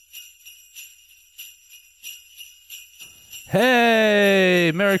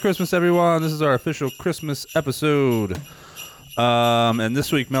Hey, Merry Christmas, everyone. This is our official Christmas episode. And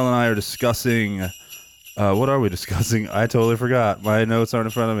this week, Mel and I are discussing... what are we discussing? I totally forgot. My notes aren't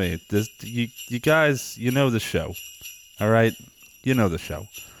in front of me. You guys, you know the show. All right? You know the show.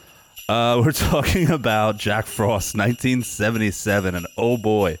 We're talking about Jack Frost, 1977. And oh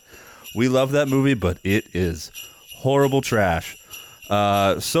boy, we love that movie, but it is horrible trash.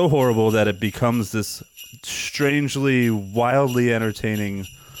 So horrible that it becomes this strangely, wildly entertaining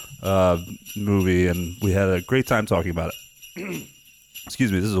movie, and we had a great time talking about it.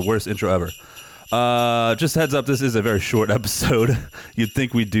 Excuse me, this is the worst intro ever. Just heads up, this is a very short episode. You'd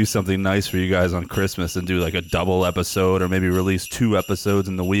think we'd do something nice for you guys on Christmas and do like a double episode, or maybe release 2 episodes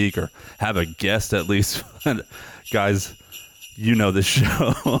in the week, or have a guest at least. Guys, you know this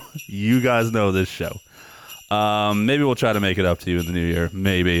show. You guys know this show. Maybe we'll try to make it up to you in the new year,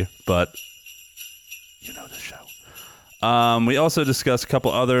 maybe, but you know the show. We also discussed a couple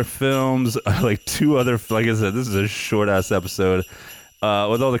other films, like 2 other, like I said, this is a short-ass episode.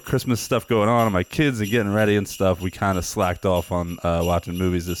 With all the Christmas stuff going on and my kids and getting ready and stuff, we kind of slacked off on watching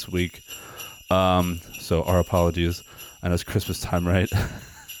movies this week. So our apologies. I know it's Christmas time, right?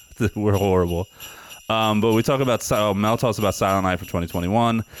 We're horrible. But we talk about, Mel talks about Silent Night for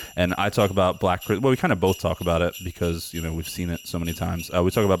 2021, and I talk about Black Christmas. Well, we kind of both talk about it because, you know, we've seen it so many times.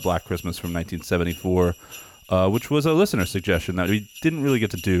 We talk about Black Christmas from 1974, which was a listener suggestion that we didn't really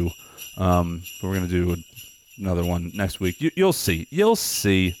get to do. But we're going to do another one next week. You'll see. You'll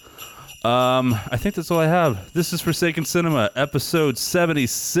see. I think that's all I have. This is Forsaken Cinema, episode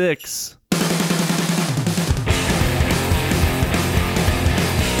 76.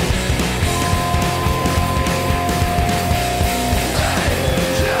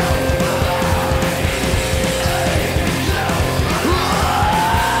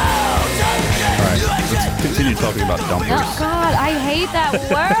 Continue talking about dumpers. Oh God, I hate that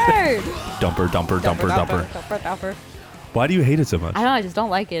word. Dumper. Why do you hate it so much? I don't know. I just don't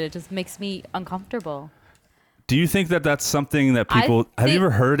like it. It just makes me uncomfortable. Do you think that that's something that people... Have you ever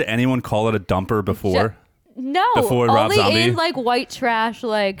heard anyone call it a dumper before? No. Before Rob only Zombie? in like white trash,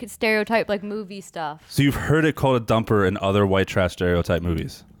 like stereotype, like movie stuff. So you've heard it called a dumper in other white trash stereotype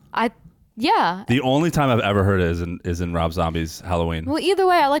movies? Yeah. The only time I've ever heard it is in Rob Zombie's Halloween. Well, either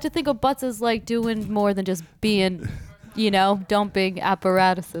way, I like to think of butts as like doing more than just being, dumping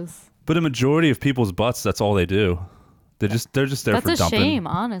apparatuses. But a majority of people's butts, that's all they do. They're just there for dumping. That's a shame,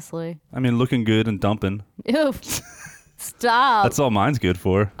 honestly. I mean, looking good and dumping. Ew. Stop. That's all mine's good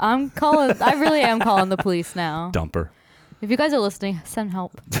for. I really am calling the police now. Dumper. If you guys are listening, send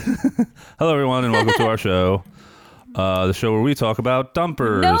help. Hello, everyone, and welcome to our show. The show where we talk about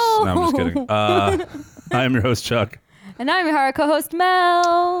dumpers. No, I'm just kidding. I am your host, Chuck. And I'm your co-host,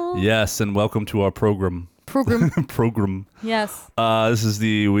 Mel. Yes, and welcome to our program. Program. Yes. This is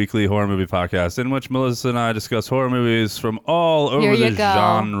the weekly horror movie podcast in which Melissa and I discuss horror movies from all over the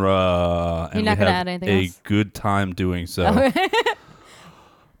genre. You're not going to add anything else? A good time doing so.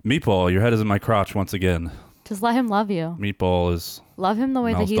 Meatball, your head is in my crotch once again. Just let him love you. Meatball is... Love him the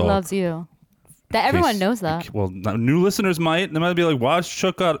way Mel's that he dog. loves you. That everyone knows that. Well, new listeners might. They might be like, why has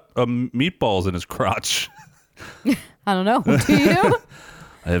Chuck got meatballs in his crotch? I don't know. Do you?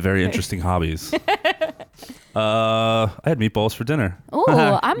 I have very interesting hobbies. I had meatballs for dinner.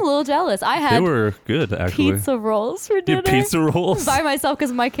 Oh, I'm a little jealous. I had They were good, actually. pizza rolls for You dinner. had pizza rolls? By myself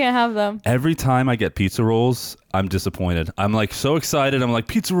because Mike can't have them. Every time I get pizza rolls, I'm disappointed. I'm like so excited. I'm like,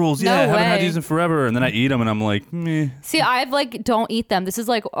 pizza rolls, yeah, No I haven't had way. these in forever. And then I eat them and I'm like, meh. See, I've don't eat them. This is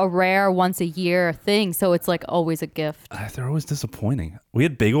like a rare once a year thing. So it's like always a gift. They're always disappointing. We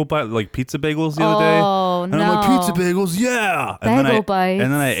had pizza bagels the other day. Oh, and no. I'm like, pizza bagels, yeah. Bagel bites.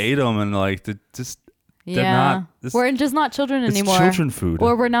 And then I ate them and like, they're not. We're just not children it's anymore. children food.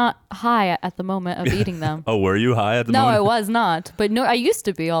 Or we're not high at the moment of eating them. Oh, were you high at the No, moment? I was not. But no, I used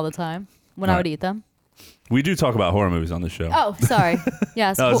to be all the time when I would eat them. We do talk about horror movies on this show. Oh, sorry.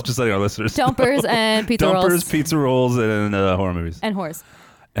 Yes. No, it's just letting our listeners know. Dumpers and pizza rolls. Dumpers, pizza rolls, and horror movies. And horse.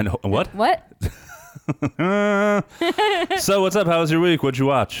 And what? What? So what's up? How was your week? What'd you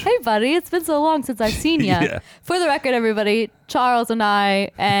watch? Hey, buddy. It's been so long since I've seen you. Yeah. For the record, everybody, Charles and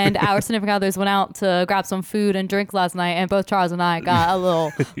I and our significant others went out to grab some food and drink last night, and both Charles and I got a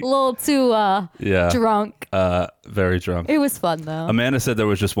little too drunk. Very drunk. It was fun, though. Amanda said there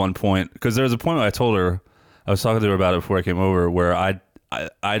was just one point, because there was a point where I told her, I was talking to her about it before I came over, where I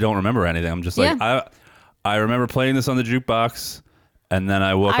don't remember anything. I'm just like, I remember playing this on the jukebox, and then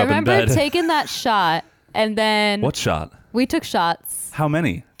I woke up in bed. I remember taking that shot, and then... What shot? We took shots. How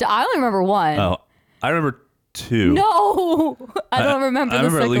many? I only remember one. Oh, I remember 2. No, I don't remember the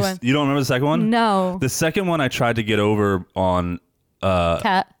second one. You don't remember the second one? No. The second one I tried to get over on.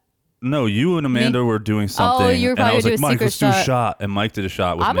 Cat. No, you and Amanda were doing something. you were and I probably was like, doing a Mike, secret let's do a shot. shot. And Mike did a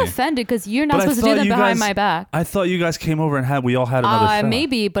shot with I'm me. offended because you're not But I supposed to do thought that you behind guys- my back. I thought you guys came over and we all had another shot.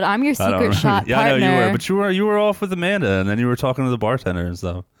 Maybe, but I'm your I don't secret remember. shot Yeah, partner. I know you were, but you were off with Amanda, and then you were talking to the bartender and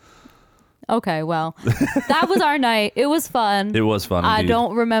stuff. Okay, well, that was our night. It was fun. It was fun. I Indeed.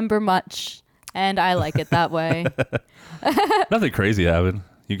 don't remember much, and I like it that way. Nothing crazy happened.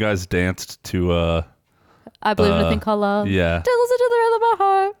 You guys danced to I believe in a thing called love. yeah. Just listen to the rhythm of my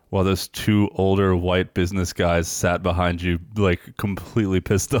heart. While those 2 older white business guys sat behind you, like completely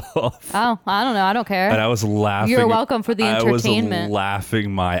pissed off. Oh, I don't know. I don't care. And I was laughing. You're welcome for the entertainment. I was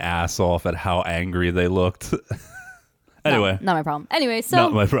laughing my ass off at how angry they looked. Anyway, Not my problem. Anyway, so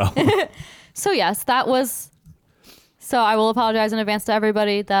not my problem. So yes, that was. So I will apologize in advance to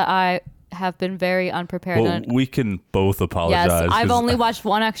everybody that I have been very unprepared. Well, and we can both apologize. yes, I've 'cause only watched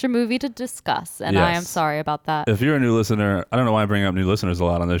one extra movie to discuss, and I am Yes. sorry about that. If you're a new listener, I don't know why I bring up new listeners a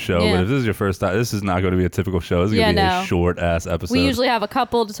lot on this show, Yeah. but if this is your first time, this is not going to be a typical show. This is going to be a short ass episode. We usually have a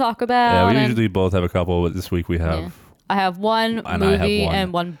couple to talk about. yeah, we and- usually both have a couple, but this week we have. yeah. I have one And I have movie one.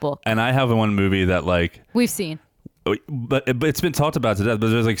 and one book. And I have one movie that like. We've seen. But it's been talked about to death. But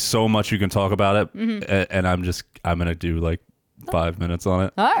there's like so much you can talk about it, Mm-hmm. and I'm gonna do like 5 minutes on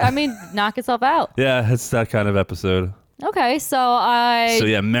it. All right, I mean, knock yourself out. Yeah, it's that kind of episode. Okay, so So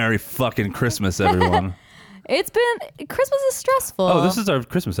yeah, Merry fucking Christmas, everyone. it's been Christmas is stressful. Oh, this is our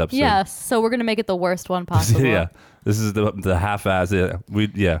Christmas episode. yes. So we're gonna make it the worst one possible. yeah, this is the half-ass. Yeah,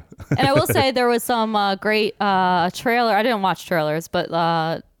 And I will say there was some great trailer. I didn't watch trailers,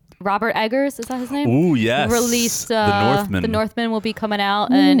 but Robert Eggers, is that his name? Ooh, yes. Released The Northman. The Northman will be coming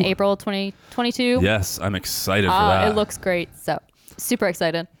out in April 2022. Yes, I'm excited for that. It looks great. So super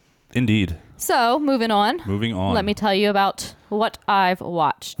excited. Indeed. So moving on. Moving on. Let me tell you about what I've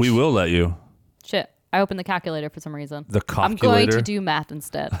watched. We will let you. Shit. I opened the calculator for some reason. The I'm going calculator? to do math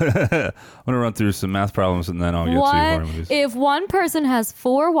instead. I'm gonna run through some math problems and then I'll get to horror movies. If one person has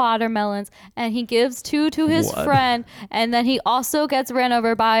 4 watermelons and he gives 2 to his What? friend, and then he also gets ran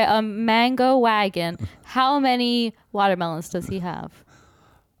over by a mango wagon, how many watermelons does he have?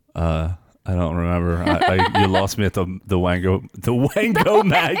 I don't remember. You lost me at the Wango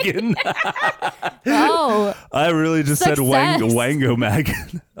Maggin. Oh, I really just said Success. Wango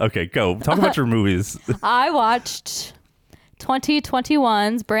Maggin. Okay, go. Talk about your movies. I watched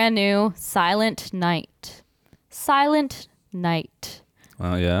 2021's brand new Silent Night. Silent Night.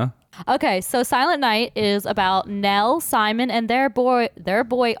 Oh yeah. Okay, so Silent Night is about Nell, Simon, and their boy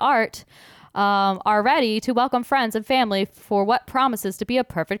Art are ready to welcome friends and family for what promises to be a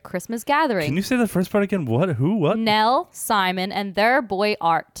perfect Christmas gathering. Can you say the first part again? What? Who? What? Nell, Simon, and their boy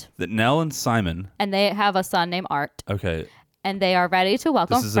Art. Nell and Simon. And they have a son named Art. Okay. And they are ready to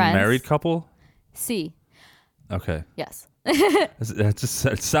welcome This is friends. a married couple? C. Okay. Yes.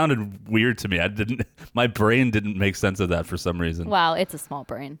 It sounded weird to me. My brain didn't make sense of that for some reason. Wow, it's a small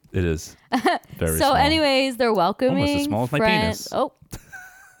brain. It is. Very So small. anyways, they're welcoming Almost as small as my friends. penis. Oh,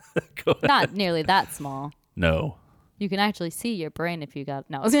 Go ahead. not nearly that small. No. You can actually see your brain if you got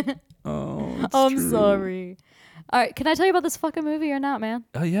no. Oh, I'm sorry. All right, can I tell you about this fucking movie or not, man?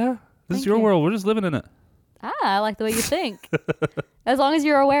 Oh, yeah. This is Thank your you. world. We're just living in it. I like the way you think. As long as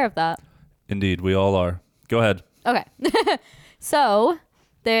you're aware of that. Indeed. We all are. Go ahead. Okay. So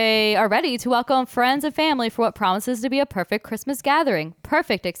they are ready to welcome friends and family for what promises to be a perfect Christmas gathering.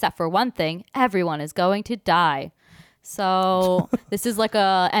 Perfect, except for one thing. Everyone is going to die. So this is like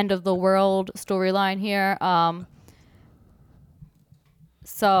a end of the world storyline here.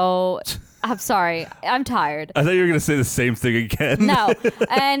 So I'm sorry. I'm tired. I thought you were going to say the same thing again. No.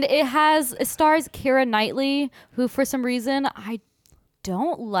 And it stars Keira Knightley, who for some reason I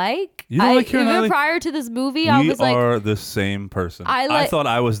don't like. You don't like Keira even Knightley? prior to this movie, I We was like, are the same person. I I like- thought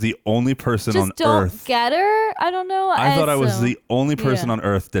I was the only person just on don't Earth. get her. I don't know. I thought I was So- the only person yeah. on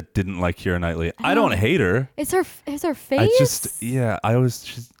Earth that didn't like Keira Knightley. I don't hate her. Is her face?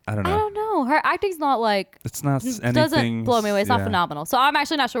 I don't I know. don't know. Her acting's not like It's not anything. doesn't blow me away. It's not yeah. phenomenal. So I'm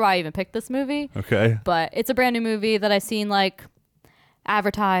actually not sure why I even picked this movie. Okay. But it's a brand new movie that I've seen like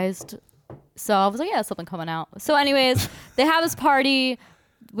advertised. So I was like, yeah, something coming out. So anyways, they have this party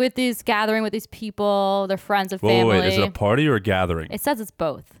with these gathering with these people, their friends and Whoa, family. wait, is it a party or a gathering? It says it's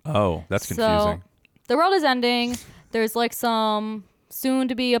both. Oh, that's So confusing. the world is ending. There's like some soon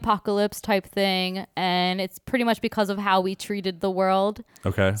to be apocalypse type thing. And it's pretty much because of how we treated the world.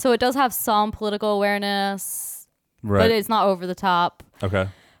 Okay. So it does have some political awareness, Right. but it's not over the top. Okay.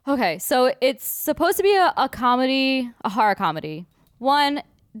 Okay, so it's supposed to be a comedy, a horror comedy. One,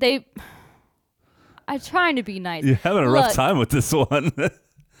 I'm trying to be nice. You're having a rough Look, time with this one.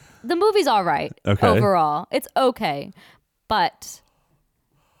 The movie's all right. Okay. Overall, it's okay, but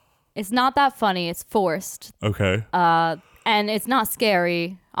it's not that funny. It's forced. Okay. And it's not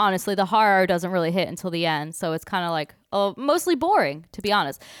scary. Honestly, the horror doesn't really hit until the end. So it's kind of like mostly boring, to be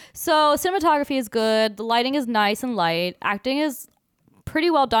honest. So cinematography is good. The lighting is nice and light. Acting is pretty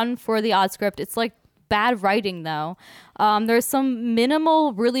well done for the odd script. It's like bad writing, though. There's some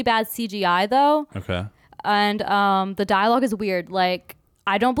minimal, really bad CGI, though. Okay. And the dialogue is weird. Like,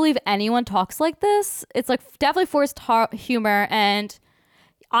 I don't believe anyone talks like this. It's like definitely forced humor, and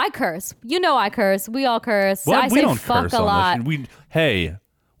I curse. You know I curse. We all curse. What? I We say don't fuck curse a on lot. this.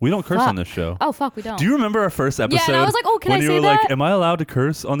 We don't curse Fuck. on this show. Oh, fuck, we don't. Do you remember our first episode? and I was like, oh, can when I you say were that? like, am I allowed to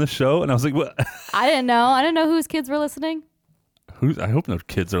curse on this show? And I was like, what? I didn't know. I didn't know whose kids were listening. I hope no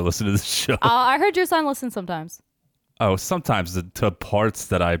kids are listening to this show. I heard your son listen sometimes. Oh, sometimes to parts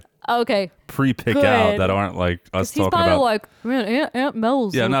that I Okay. pre-pick Good. out that aren't like us He's talking probably about. like, man, Aunt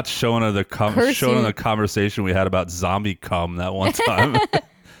Mel's. Yeah, I'm not showing her Curse showing her you. the conversation we had about zombie cum that one time.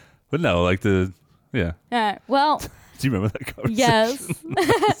 But no, like Well, do you remember that conversation? yes.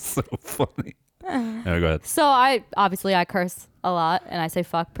 That's so funny. Anyway, go ahead. So I curse a lot and I say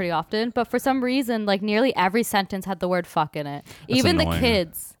fuck pretty often, but for some reason, like nearly every sentence had the word fuck in it. Even annoying. the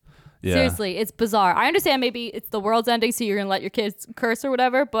kids. Yeah. Seriously, it's bizarre. I understand maybe it's the world's ending, so you're gonna let your kids curse or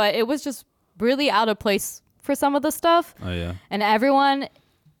whatever, but it was just really out of place for some of the stuff. Oh yeah. And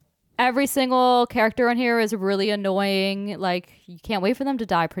every single character on here is really annoying. Like, you can't wait for them to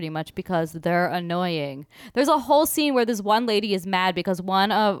die pretty much because they're annoying. There's a whole scene where this one lady is mad because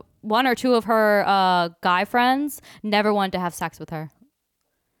one or two of her guy friends never wanted to have sex with her.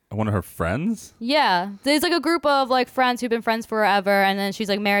 One of her friends? Yeah. There's like a group of like friends who've been friends forever, and then she's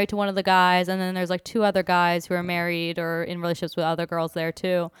like married to one of the guys, and then there's like two other guys who are married or in relationships with other girls there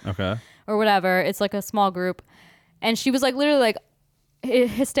too. Okay. Or whatever. It's like a small group. And she was like literally like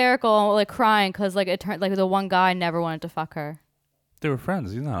hysterical, like crying because like it turned like the one guy never wanted to fuck her. They were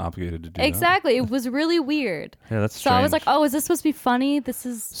friends. He's not obligated to do that. Exactly. It was really weird. Yeah, that's So strange. I was like, oh, is this supposed to be funny? This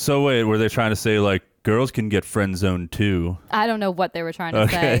is, So wait, were they trying to say like girls can get friend zoned too? I don't know what they were trying to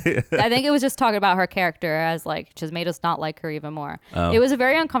say. I think it was just talking about her character as like just made us not like her even more. Oh. It was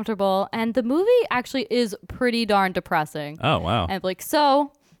very uncomfortable, and the movie actually is pretty darn depressing. Oh wow. And like,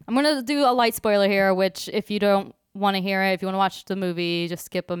 so I'm gonna do a light spoiler here, which if you don't want to hear it, if you want to watch the movie, just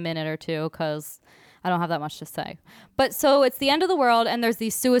skip a minute or two because I don't have that much to say. But so it's the end of the world, and there's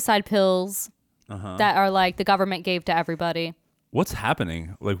these suicide pills that are like the government gave to everybody. What's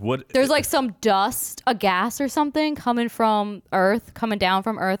happening? Like what? There's like some dust, a gas or something coming from Earth, coming down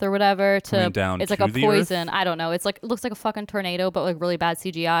from Earth or whatever. Coming down it's like to a the poison. Earth? I don't know. It's like, it looks like a fucking tornado, but like really bad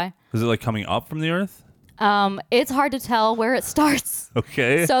CGI. Is it like coming up from the earth? It's hard to tell where it starts.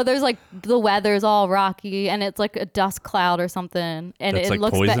 Okay. So there's like the weather's all rocky, and it's like a dust cloud or something, and That's it like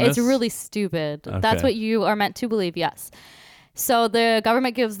looks poisonous? it's really stupid. Okay. That's what you are meant to believe. Yes. So the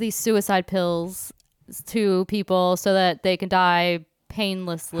government gives these suicide pills to people so that they can die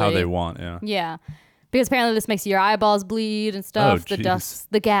painlessly. How they want, yeah. Yeah. Because apparently this makes your eyeballs bleed and stuff. Oh, The jeez.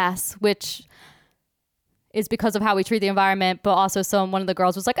 dust, the gas, which is because of how we treat the environment. But also one of the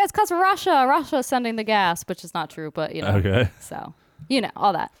girls was like, it's because Russia's sending the gas, which is not true, but you know. Okay. So, you know,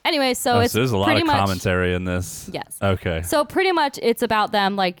 all that. Anyway, so it's So there's a lot pretty of much, commentary in this. Yes. Okay. So pretty much it's about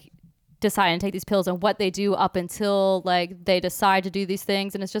them like deciding to take these pills and what they do up until like they decide to do these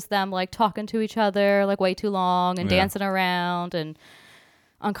things. And it's just them like talking to each other like way too long and Yeah. dancing around and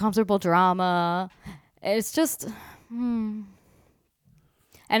uncomfortable drama. It's just and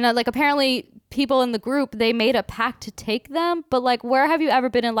like apparently people in the group, they made a pact to take them, but like where have you ever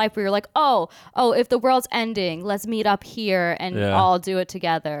been in life where you're like, oh if the world's ending, let's meet up here and Yeah. all do it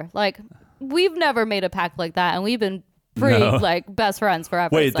together. Like we've never made a pact like that, and we've been pretty No. like best friends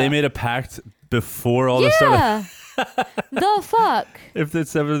forever. Wait, so. they made a pact before all this started? Yeah. The fuck. If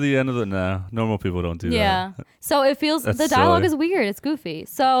it's ever the end of the... No, normal people don't do Yeah. that. So it feels That's the dialogue silly. is weird. It's goofy.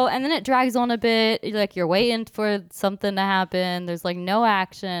 So and then it drags on a bit. Like you're waiting for something to happen. There's like no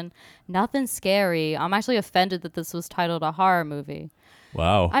action, nothing scary. I'm actually offended that this was titled a horror movie.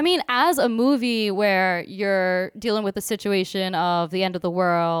 Wow. I mean, as a movie where you're dealing with the situation of the end of the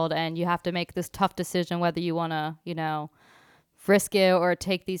world and you have to make this tough decision whether you want to, you know, risk it or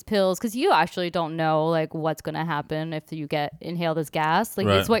take these pills, because you actually don't know like what's going to happen if you inhale this gas. Like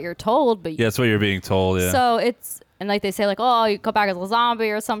Right. it's what you're told, but Yeah, that's what you're being told, yeah. so it's, and like they say like, oh, you come back as a zombie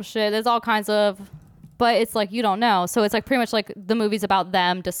or some shit. There's all kinds of, but it's like you don't know. So it's like pretty much like the movie's about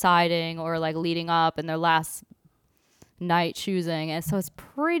them deciding or like leading up and their last night choosing, and so it's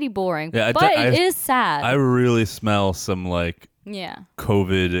pretty boring. Yeah, but it is sad. I really smell some like Yeah.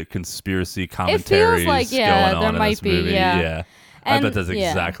 COVID conspiracy It commentaries feels like, yeah, going on there in might this be, movie. yeah. I And, bet that's yeah.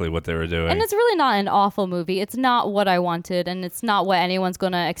 exactly what they were doing. And it's really not an awful movie. It's not what I wanted, and it's not what anyone's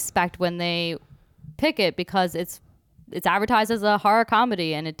going to expect when they pick it, because it's advertised as a horror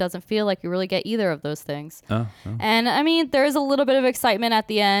comedy, and it doesn't feel like you really get either of those things. Oh. And I mean, there's a little bit of excitement at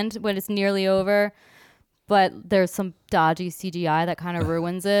the end when it's nearly over, but there's some dodgy CGI that kind of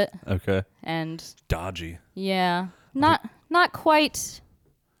ruins it. Okay. And Dodgy. yeah, not quite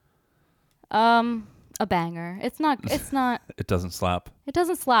a banger. It's not It doesn't slap. it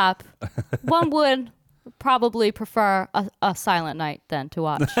doesn't slap. One would probably prefer a Silent Night than to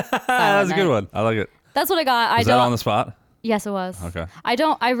watch. That's a good one. I like it. That's what I got. Was that on the spot? Yes, it was. Okay.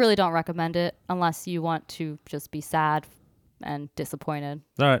 I really don't recommend it unless you want to just be sad and disappointed.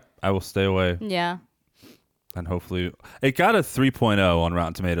 All right. I will stay away. Yeah. And hopefully it got a 3.0 on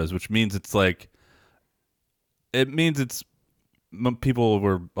Rotten Tomatoes, which means it's like, a lot of people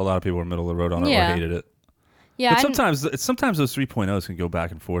were middle of the road on it Yeah. or hated it. Yeah. But sometimes those 3.0s can go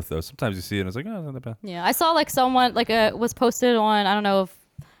back and forth though. Sometimes you see it and it's like, oh, it's not that bad. Yeah. I saw like someone was posted on, I don't know if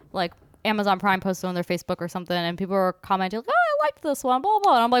like Amazon Prime posted on their Facebook or something, and people were commenting like, oh, I liked this one, blah,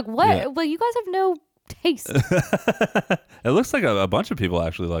 blah. And I'm like, what? Yeah. Well, you guys have no taste. It looks like a bunch of people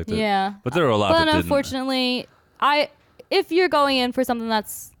actually liked it. Yeah. But there were a lot But that unfortunately, if you're going in for something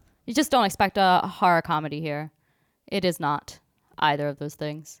you just don't expect a horror comedy here. It is not either of those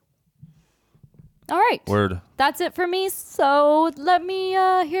things. All right. Word. That's it for me. So let me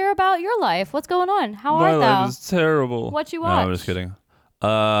hear about your life. What's going on? How My are life thou? is terrible. What you No, I'm watch? just kidding.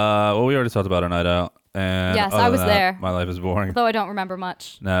 Well, we already talked about our night out. And Yes, other I was than that, there. My life is boring. Though I don't remember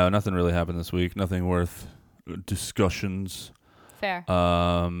much. No, nothing really happened this week. Nothing worth discussions. Fair.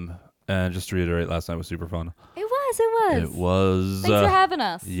 And just to reiterate, last night was super fun. It was. It was. Thanks for having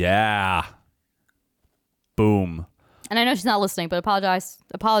us. Yeah. Boom. And I know she's not listening, but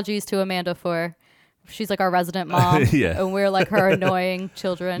apologies to Amanda for she's like our resident mom. Yeah. And we're like her annoying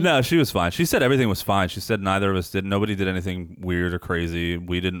children. No, she was fine. She said everything was fine. She said neither of us did. Nobody did anything weird or crazy.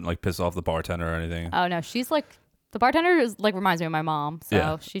 We didn't like piss off the bartender or anything. Oh no, she's like the bartender reminds me of my mom, so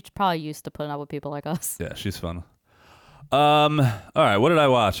Yeah. she's probably used to putting up with people like us. Yeah, she's fun. All right, what did I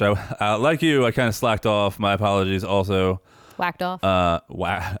watch? I like you, I kind of slacked off. My apologies. Also, Whacked off.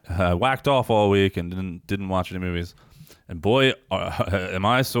 whacked off all week and didn't watch any movies. And boy, am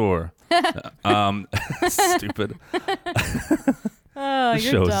I sore. Stupid. Oh, This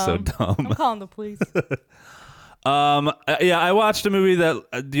you're show dumb. is so dumb. I'm calling the police. Yeah, I watched a movie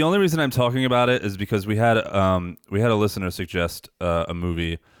that the only reason I'm talking about it is because we had a listener suggest a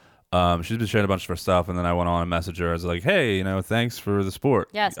movie. She's been sharing a bunch of her stuff, and then I went on and messaged her. I was like, "Hey, thanks for the support."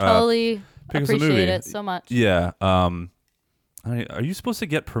 Yes, totally pick us a movie. appreciate it so much. Yeah. Are you supposed to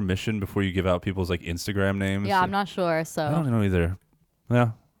get permission before you give out people's like Instagram names? Yeah, I'm not sure, so I don't know either.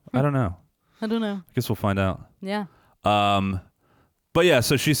 Yeah, I don't know. I don't know. I guess we'll find out. Yeah. But yeah,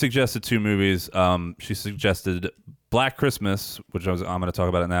 so she suggested two movies. She suggested Black Christmas, which I'm going to talk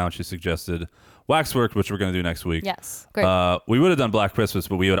about it now, and she suggested Waxwork, which we're going to do next week. Yes. Great. We would have done Black Christmas,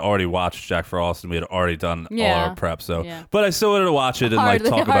 but we had already watched Jack Frost, and we had already done all our prep. So, Yeah. but I still wanted to watch it and hardly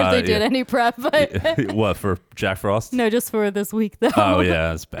talk about hardly it. did any prep, but What, for Jack Frost? no, just for this week though. Oh yeah,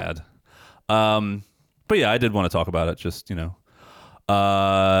 that's bad. But yeah, I did want to talk about it. Just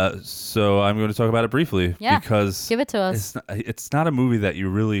so I'm going to talk about it briefly because Give it to us. it's not a movie that you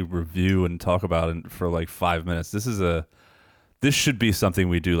really review and talk about for like 5 minutes. This should be something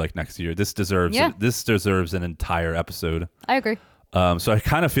we do like next year. This deserves an entire episode. I agree. So I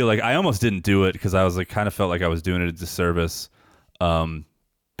kind of feel like I almost didn't do it because I was like kind of felt like I was doing it a disservice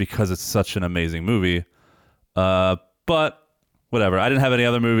because it's such an amazing movie. But whatever. I didn't have any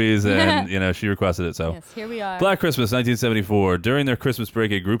other movies, and she requested it. So Yes, here we are. Black Christmas, 1974. During their Christmas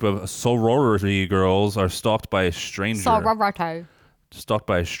break, a group of sorority girls are stalked by a stranger. Stalked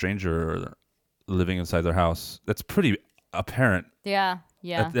by a stranger living inside their house. That's pretty apparent. Yeah.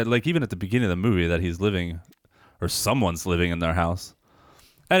 Like even at the beginning of the movie that he's living, or someone's living in their house.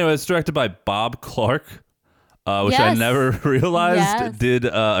 Anyway, it's directed by Bob Clark, which I never realized did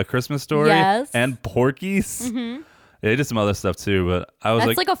A Christmas Story and Porky's. Mm-hmm. Yeah, he did some other stuff too, but I was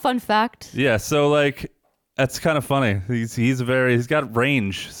That's like a fun fact. yeah. So like, that's kind of funny. He's got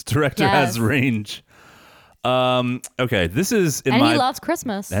range. This director has range. Okay, this is he loves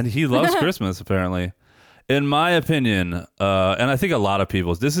Christmas. And he loves Christmas apparently. In my opinion, and I think a lot of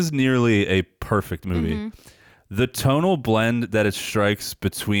people's, this is nearly a perfect movie. Mm-hmm. The tonal blend that it strikes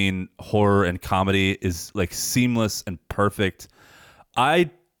between horror and comedy is like seamless and perfect.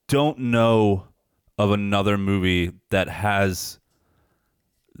 I don't know of another movie that has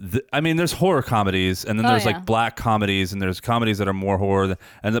I mean, there's horror comedies, and then there's yeah. like black comedies, and there's comedies that are more horror.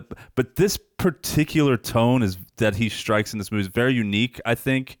 But this particular tone that he strikes in this movie is very unique, I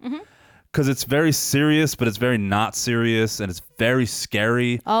think, because it's very serious, but it's very not serious, and it's very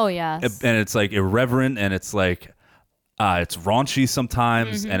scary. Oh yes. And it's like irreverent, and it's like it's raunchy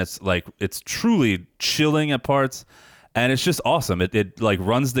sometimes, and it's truly chilling at parts, and it's just awesome. It like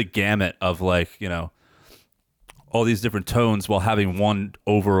runs the gamut of like, you know, all these different tones while having one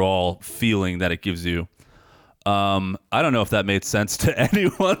overall feeling that it gives you. I don't know if that made sense to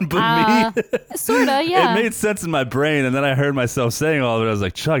anyone but me. Sorta, yeah. It made sense in my brain, and then I heard myself saying all of it. I was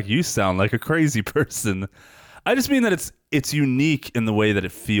like, Chuck, you sound like a crazy person. I just mean that it's unique in the way that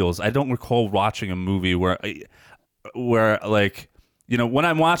it feels. I don't recall watching a movie where like, you know, when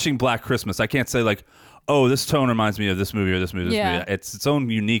I'm watching Black Christmas, I can't say like, oh, this tone reminds me of this movie or this movie, this movie. It's its own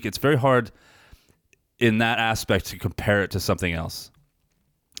unique. It's very hard in that aspect to compare it to something else.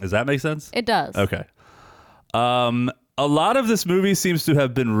 Does that make sense? It does. Okay. A lot of this movie seems to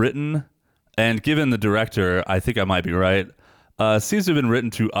have been written, and given the director, I think I might be right, seems to have been written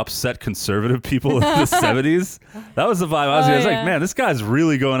to upset conservative people in the 70s. That was the vibe I was like, man, this guy's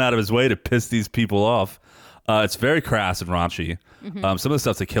really going out of his way to piss these people off. It's very crass and raunchy. Some of the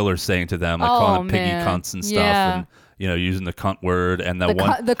stuff the killer's saying to them, like calling them piggy cunts and stuff, and you know, using the cunt word and the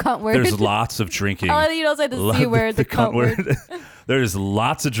cunt word. There's lots of drinking. Oh, you don't say the C word, the cunt word. There's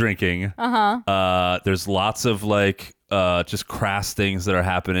lots of drinking. There's lots of like just crass things that are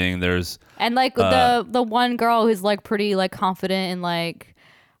happening. There's like the one girl who's like pretty like confident in like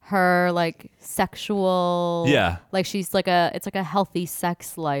her like sexual, like she's like it's like a healthy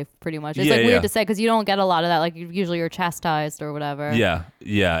sex life pretty much. It's like weird to say because you don't get a lot of that. Like usually you're chastised or whatever. And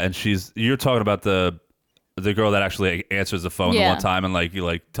you're talking about the girl that actually answers the phone the one time and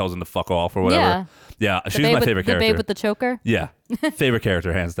like tells him to fuck off or whatever. She's my favorite character. The babe with the choker. Favorite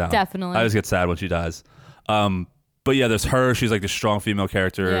character hands down. Definitely. I always get sad when she dies. But yeah, there's her. She's like the strong female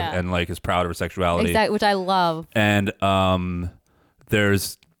character and like is proud of her sexuality. Exactly, which I love. And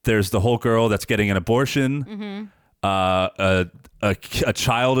there's the whole girl that's getting an abortion. A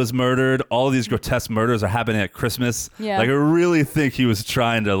child is murdered. All of these grotesque murders are happening at Christmas. Like I really think he was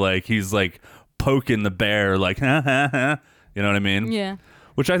trying to like he's like poking the bear like you know what I mean? Yeah.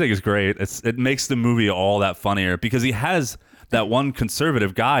 Which I think is great. It makes the movie all that funnier because he has that one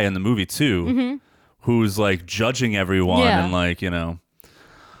conservative guy in the movie too who's like judging everyone and like, you know.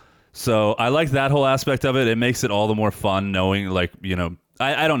 So I like that whole aspect of it. It makes it all the more fun knowing like, you know,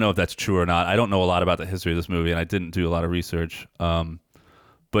 I don't know if that's true or not. I don't know a lot about the history of this movie and I didn't do a lot of research. But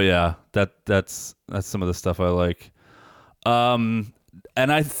yeah, that's some of the stuff I like. And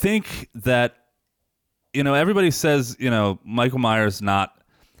I think that, you know, everybody says, you know, Michael Myers not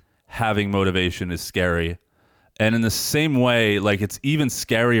having motivation is scary. And in the same way, like it's even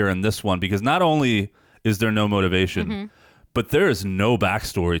scarier in this one because not only is there no motivation, but there is no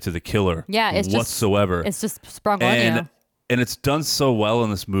backstory to the killer whatsoever. It's just sprung on you. And it's done so well in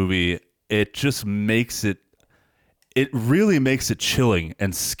this movie. It just makes it really makes it chilling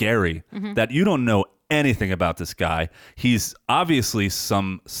and scary that you don't know anything about this guy. He's obviously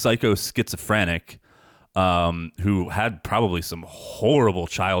some psycho schizophrenic who had probably some horrible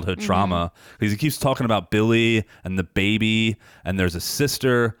childhood trauma because he keeps talking about Billy and the baby and there's a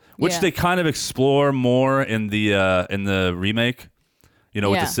sister, which they kind of explore more in the remake, you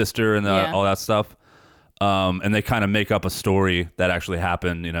know, with the sister and all that stuff. And they kind of make up a story that actually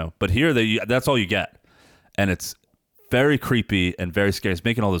happened, you know, but here that's all you get. And it's very creepy and very scary. It's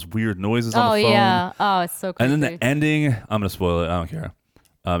making all those weird noises on the phone. Oh, it's so creepy. And then the ending, I'm going to spoil it. I don't care.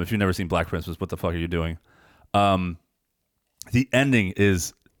 If you've never seen Black Christmas, what the fuck are you doing? The ending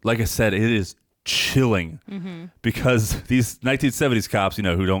is, like I said, it is chilling because these 1970s cops, you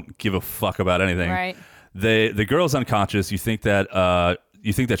know, who don't give a fuck about anything. Right. The girl's unconscious. You think that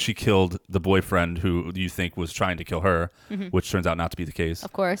she killed the boyfriend who you think was trying to kill her, which turns out not to be the case.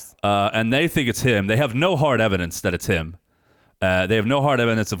 Of course. And they think it's him. They have no hard evidence that it's him. They have no hard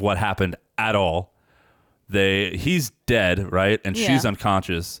evidence of what happened at all. He's dead, right? And she's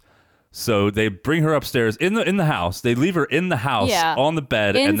unconscious. So they bring her upstairs in the house. They leave her in the house on the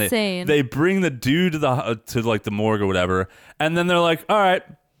bed. Insane. And they bring the dude to like the morgue or whatever. And then they're like, all right,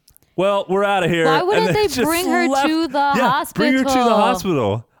 well, we're out of here. Why wouldn't they bring her to the hospital? Bring her to the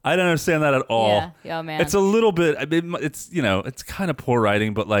hospital. I don't understand that at all. Yeah, man. It's a little bit, I mean, it's, you know, it's kind of poor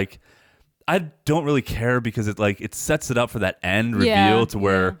writing, but like, I don't really care because it sets it up for that end reveal to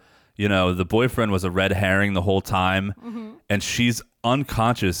where, you know, the boyfriend was a red herring the whole time and she's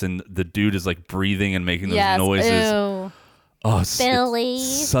unconscious and the dude is like breathing and making those noises. Ew. Oh, Billy.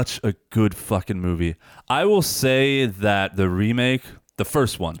 It's such a good fucking movie. I will say that the remake The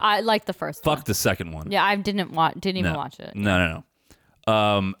first one. I like the first one. Fuck the second one. Yeah, I didn't even watch it. No.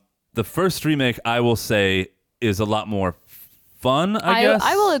 The first remake, I will say, is a lot more fun. I guess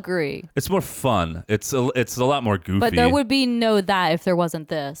I will agree. it's more fun. It's a lot more goofy. But there would be no that if there wasn't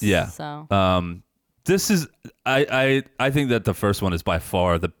this. Yeah. So This is I think that the first one is by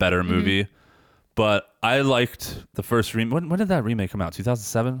far the better movie. But I liked the first remake. When did that remake come out?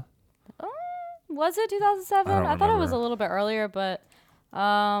 2007? was it 2007? I don't I thought it was remember. a little bit earlier, but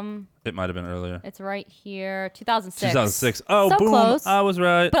It might have been earlier. it's right here. 2006. 2006. Oh, So boom. close. I was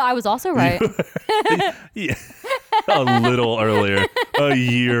right. But I was also right. Yeah. A little earlier. A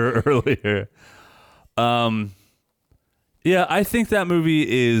year earlier. Yeah, I think that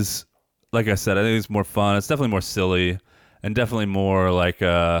movie is, like I said, I think it's more fun. It's definitely more silly and definitely more like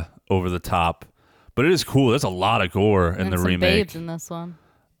over the top. But it is cool. There's a lot of gore in And the some remake. babes in this one.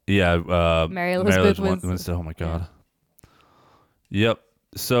 Yeah, Mary Elizabeth Winstead. Oh my god. Yep.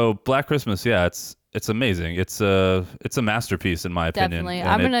 So Black Christmas, yeah, it's amazing. It's a masterpiece in my opinion. Definitely. and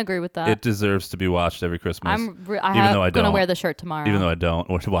I'm it- going to agree with that. It deserves to be watched every Christmas. I'm though I going to don't. wear the shirt tomorrow. even though I don't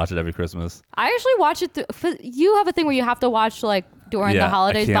watch it every Christmas. I actually watch it. You have a thing where you have to watch like during Yeah, the I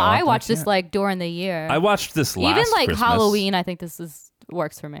holidays, can't but I watch- I watch this can't. like during the year. I watched this last Even like Christmas. Halloween, I think this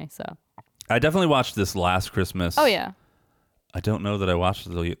works for me. So. I definitely watched this last Christmas. Oh yeah. I don't know that I watched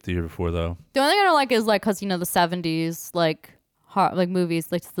it the year before though. The only thing I don't like is like because the 70s like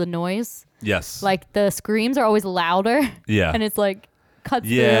movies like the noise, Yes. like the screams are always louder. Yeah. And it's like cuts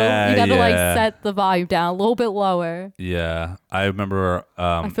Yeah, through. You got to like yeah. set the volume down a little bit lower. Yeah. I remember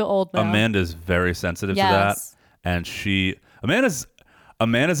I feel old now. Amanda's very sensitive to Yes. that. And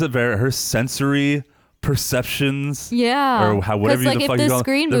Amanda's her sensory perceptions. Yeah. Or whatever like the if fuck you the call it,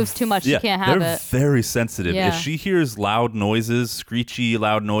 screen they're moves too much, she can't have they're it. very sensitive. Yeah. If she hears loud noises, screechy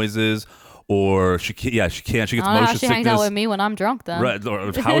loud noises, or she can't. She I gets don't know motion how she sickness. hangs out with me when I'm drunk then. Right?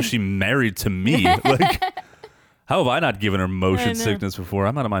 Or how is she married to me? Like, how have I not given her I motion know. sickness before?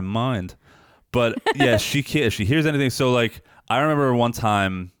 I'm out of my mind. But yeah, she can't. If she hears anything, so like, I remember one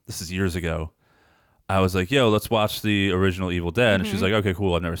time. This is years ago. I was like, "Yo, let's watch the original Evil Dead," and she's like, "Okay,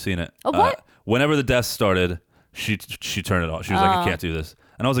 cool. I've never seen it." Oh, what? Whenever the death started, she turned it off. She was like, "I can't do this,"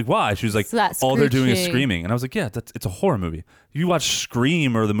 and I was like, "Why?" She was like, So that "All they're doing is screechy. screaming," and I was like, "Yeah, it's a horror movie. If you watch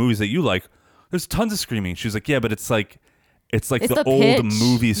Scream or the movies that you like, there's tons of screaming." She was like, "Yeah, but it's like It's the the old pitch.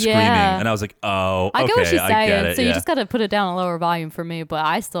 movie screaming," Yeah. and I was like, "Oh, I okay, get what she's I saying. get it." So yeah. you just got to put it down a lower volume for me, but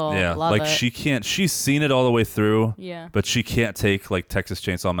I still yeah, love like it. she can't. She's seen it all the way through. Yeah. But she can't take like Texas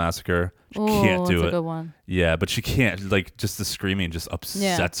Chainsaw Massacre. She Ooh, can't do that's it. a good one. Yeah, but she can't. Like, just the screaming just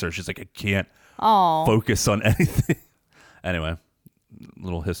upsets her. She's like, I can't Oh. focus on anything. Anyway,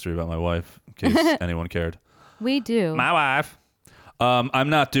 little history about my wife, in case anyone cared. We do. My wife. I'm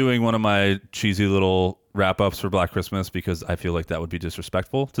not doing one of my cheesy little wrap-ups for Black Christmas because I feel like that would be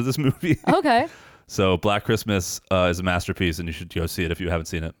disrespectful to this movie. Okay. So Black Christmas is a masterpiece, and you should go see it if you haven't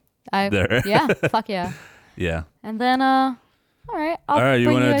seen it. There. Yeah. Fuck yeah. Yeah. And then, all right. I'll All right, you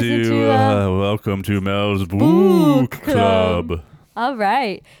bring want to guys do into, Welcome to Mel's Book Book Club. Club. All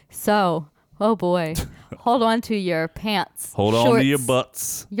right. So, oh boy, hold on to your pants. Hold on to your shorts,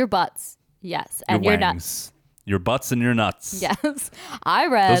 butts. Your butts. Yes. Your And your wangs. nuts. Your butts and your nuts. Yes. I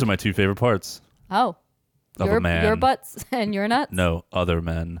read. Those are my two favorite parts Oh. of a man. Your butts and your nuts? No, other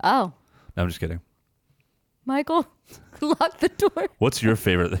men. Oh. No, I'm just kidding. Michael, lock the door. What's your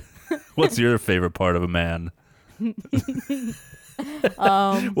favorite? What's your favorite part of a man?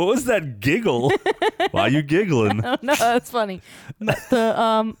 What was that giggle? Why are you giggling? Oh, no, that's funny.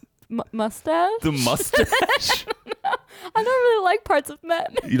 The mustache? The mustache? I don't really like parts of men.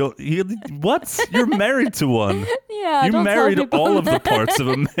 You don't. What? You're married to one. Yeah. You don't tell married people all of the that. parts of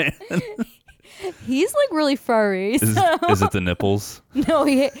a man. He's like really furry. Is it the nipples? No,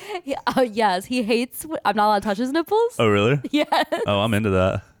 yes, he hates. I'm not allowed to touch his nipples. Oh, really? Yes, Oh, I'm into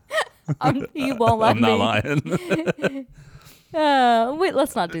that. he won't let I'm me. not lying. Wait,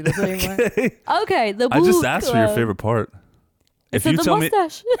 let's not do this anymore. Okay, the I just book asked for your club. favorite part. If It's you the tell me,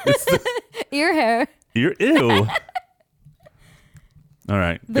 mustache, ear hair. you're ew. All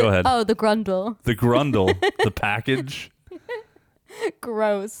right, go ahead. Oh, the grundle. The grundle, the package.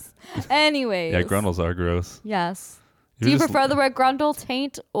 Gross. Anyways. Yeah, grundles are gross. Yes. You're Do you just- prefer the word grundle,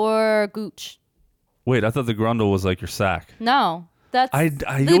 taint, or gooch? Wait, I thought the grundle was like your sack. No, that's I the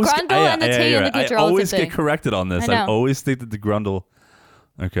always grundle and the taint and the gooch I are all the always same get thing. corrected on this. I I know. always think that the grundle.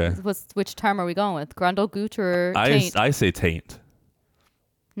 Okay. Which term are we going with? Grundle, gooch, or I taint? say taint.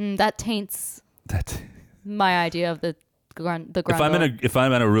 That taints That. my idea of the grundle. If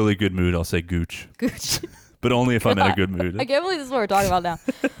I'm in a really good mood, I'll say gooch, gooch. but only if I'm in a good mood. I can't believe this is what we're talking about now.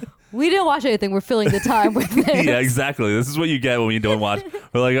 We didn't watch anything. We're filling the time with this. Yeah, exactly. This is what you get when you don't watch.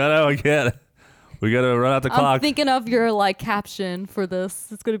 We're like, oh no, I can't. We gotta run out the I'm clock. thinking of your like caption for this.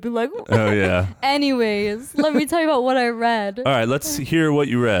 It's gonna be like. Oh yeah. Anyways, let me tell you about what I read. All right, let's hear what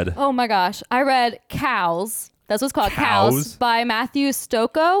you read. Oh my gosh, I read Cows. That's what's called Cows? by Matthew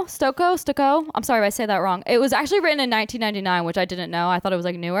Stokoe. I'm sorry if I say that wrong. It was actually written in 1999, which I didn't know. I thought it was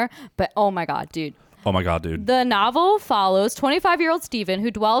like newer, but oh my god, dude. Oh my god, dude. The novel follows 25-year-old Stephen,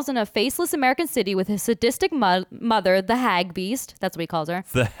 who dwells in a faceless American city with his sadistic mother, the Hag Beast. That's what he calls her.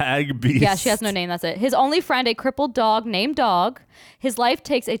 The Hag Beast. Yeah, she has no name. That's it. His only friend, a crippled dog named Dog. His life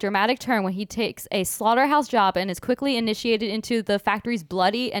takes a dramatic turn when he takes a slaughterhouse job and is quickly initiated into the factory's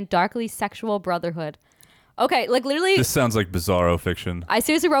bloody and darkly sexual brotherhood. Okay, like literally. This sounds like bizarro fiction. I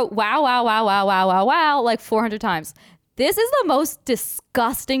seriously wrote wow, wow, wow, wow, wow, wow, wow, like 400 times. This is the most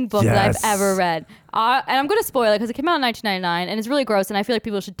disgusting book that I've ever read. And I'm going to spoil it because it came out in 1999 and it's really gross. And I feel like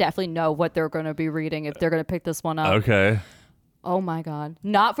people should definitely know what they're going to be reading if they're going to pick this one up. Okay. Oh my God.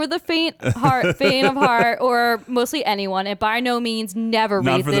 Not for the faint of heart, or mostly anyone. And by no means never read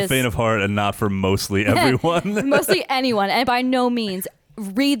this. Not for the faint of heart and not for mostly everyone. Mostly anyone. And by no means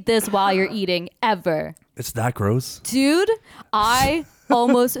read this while you're eating ever. It's that gross? Dude, I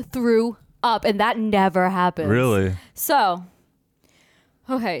almost threw up, and that never happens. Really? So,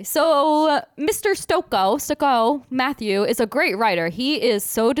 okay, so Mr. Stokoe, Matthew, is a great writer. He is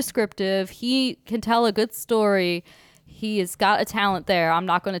so descriptive. He can tell a good story. He has got a talent there. I'm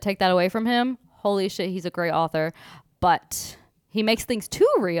not going to take that away from him. Holy shit, he's a great author. But he makes things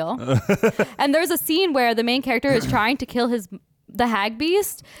too real. And there's a scene where the main character is trying to kill the Hag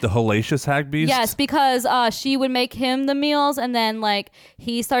Beast. The hellacious Hag Beast? Yes, because she would make him the meals, and then like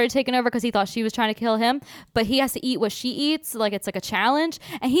he started taking over because he thought she was trying to kill him, but he has to eat what she eats, like it's like a challenge.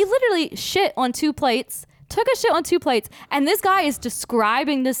 And he literally took a shit on 2 plates, and this guy is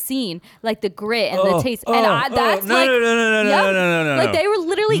describing the scene, like the grit and the taste. No, like they were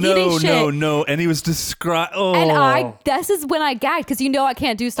literally eating shit. No, and he was describing. And this is when I gagged, because I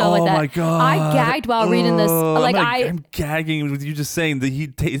can't do stuff like that. Oh my god, I gagged while reading this. Like I'm gagging with you just saying that he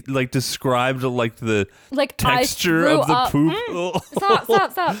described like the texture of the up. poop.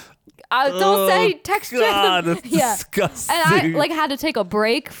 Stop. Don't say texture. God, that's disgusting. And I had to take a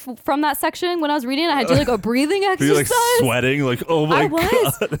break from that section when I was reading. I had to do like a breathing exercise. Were you like sweating? Like, oh my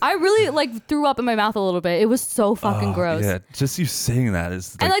god. I really like threw up in my mouth a little bit. It was so fucking gross. Yeah, just you saying that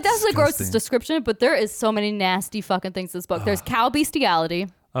is and like that's disgusting. the grossest description, but there is so many nasty fucking things in this book. There's cow bestiality.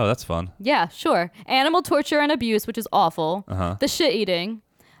 Oh, that's fun. Yeah, sure. Animal torture and abuse, which is awful. The shit eating.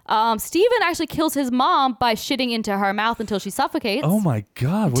 Steven actually kills his mom by shitting into her mouth until she suffocates. Oh my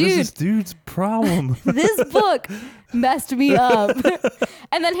god, what is this dude's problem? This book messed me up.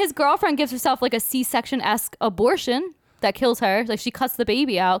 And then his girlfriend gives herself like a C-section-esque abortion that kills her. Like she cuts the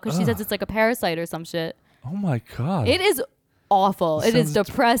baby out because she says it's like a parasite or some shit. Oh my god. It is awful. It is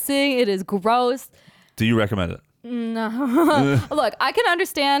depressing. It is gross. Do you recommend it? No. Look, I can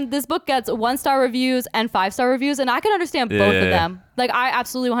understand this book gets 1-star reviews and 5-star reviews, and I can understand both of them. Like I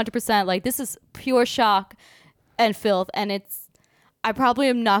absolutely 100% like this is pure shock and filth, and I probably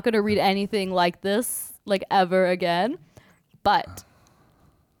am not going to read anything like this like ever again. But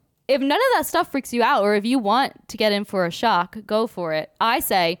if none of that stuff freaks you out, or if you want to get in for a shock, go for it. I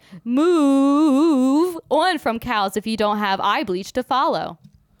say move on from Cows if you don't have eye bleach to follow.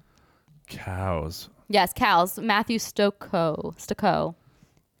 Cows. Yes, Cows. Matthew Stokoe.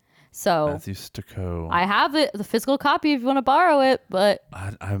 So Matthew Stokoe. I have it, the physical copy if you want to borrow it, but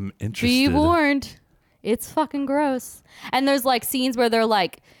I'm interested. Be warned. It's fucking gross. And there's like scenes where they're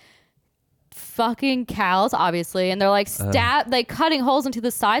like fucking cows, obviously, and they're like cutting holes into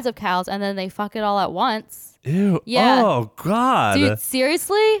the sides of cows, and then they fuck it all at once. Ew. Yeah. Oh god. Dude,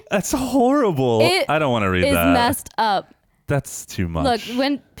 seriously? That's horrible. I don't want to read that. It's messed up. That's too much. Look,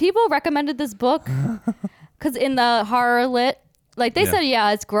 when people recommended this book, because in the horror lit, like they said,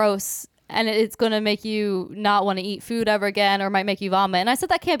 it's gross and it's going to make you not want to eat food ever again, or might make you vomit. And I said,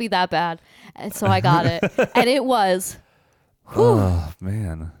 that can't be that bad. And so I got it. And it was. Whew. Oh,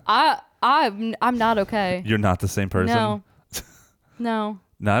 man. I'm not okay. You're not the same person? No.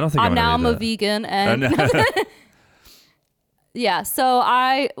 No, I don't think I'm a vegan. And yeah, so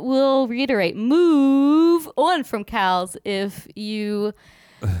I will reiterate, move on from cows if you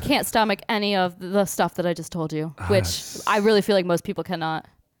can't stomach any of the stuff that I just told you, which I really feel like most people cannot.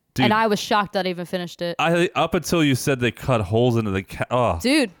 Dude, and I was shocked that I even finished it. Up until you said they cut holes into the cow. Oh.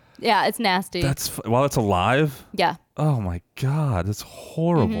 Dude, yeah, it's nasty. While it's alive? Yeah. Oh my God, that's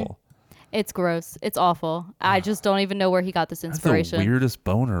horrible. It's gross. It's awful. I just don't even know where he got this inspiration. That's the weirdest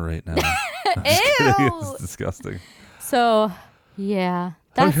boner right now. Ew. It's disgusting. So, yeah,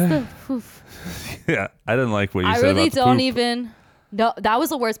 That's Okay. the. Oof. Yeah, I didn't like what you I said really about the don't poop. even. No, that was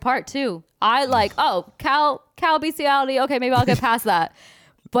the worst part too. I like, cow bestiality. Okay, maybe I'll get past that.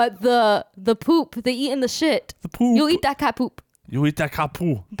 But the poop, the eating the shit. The poop. You'll eat that cat poop. You eat that cat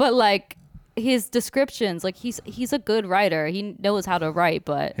poo. But like his descriptions, like he's a good writer. He knows how to write,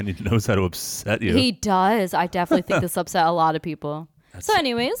 but And he knows how to upset you. he does. I definitely think this upset a lot of people. So,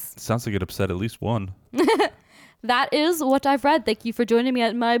 anyways, Sounds like it upset at least one. that is what I've read. Thank you for joining me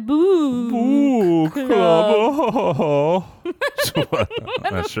at my book. Ooh, club.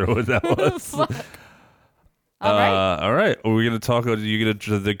 I'm not sure what that was. All right. All right. Are we going to talk?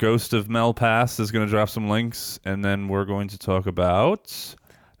 The Ghost of Mel Pass is going to drop some links, and then we're going to talk about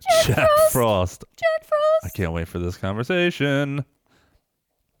Jack Frost. Jack Frost. I can't wait for this conversation.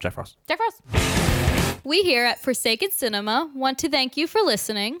 Jack Frost. Jack Frost. We here at Forsaken Cinema want to thank you for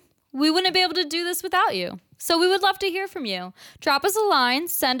listening. We wouldn't be able to do this without you. So we would love to hear from you. Drop us a line,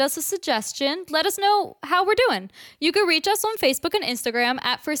 send us a suggestion, let us know how we're doing. You can reach us on Facebook and Instagram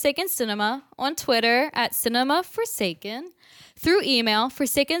at Forsaken Cinema, on Twitter at Cinema Forsaken, through email,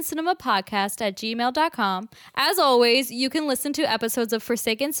 forsakencinemapodcast@gmail.com. As always, you can listen to episodes of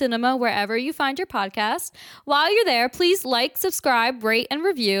Forsaken Cinema wherever you find your podcast. While you're there, please like, subscribe, rate, and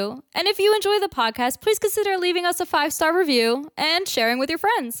review. And if you enjoy the podcast, please consider leaving us a 5-star review and sharing with your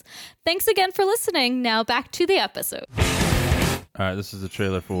friends. Thanks again for listening. Now back to the episode. All right, this is the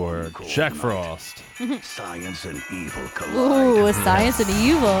trailer for Jack Frost. Science and evil collide. Ooh, science and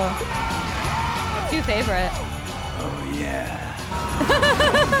evil. What's your favorite? Oh, yeah.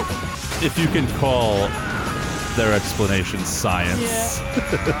 If you can call their explanation science.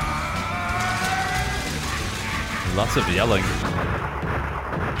 Lots of yelling.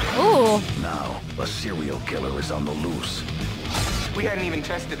 Ooh. Now, a serial killer is on the loose. We hadn't even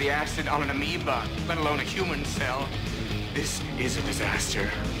tested the acid on an amoeba, let alone a human cell. This is a disaster.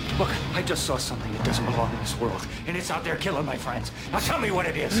 Look, I just saw something that doesn't belong in this world, and it's out there killing my friends. Now tell me what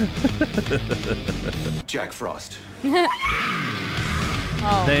it is. Jack Frost.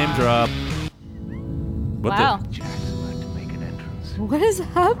 Oh, Name wow. drop. What Wow. Jack's about to make an entrance. What is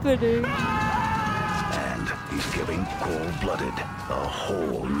happening? And he's giving cold-blooded a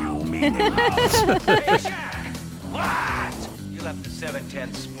whole new meaning. Hey, Jack! What? You left the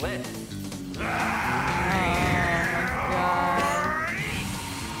 7-10 split.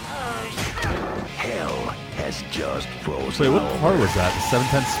 Hell has just frozen. Wait, what over. part was that? The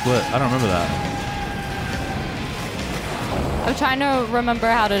 7-10 split. I don't remember that. I'm trying to remember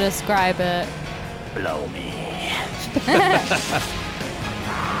how to describe it. Blow me.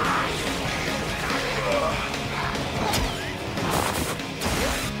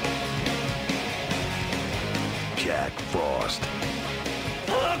 Jack Frost.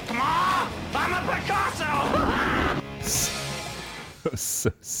 Look, Ma! I'm a Picasso!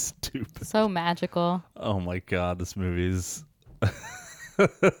 So stupid. So magical. Oh my god, this movie's.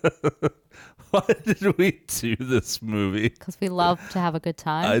 Why did we do this movie? Because we love to have a good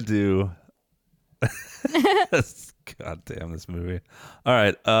time. I do. God damn this movie. All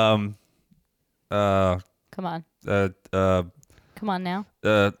right. Come on. Come on now.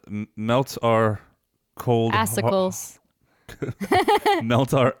 Melt our cold Assicles.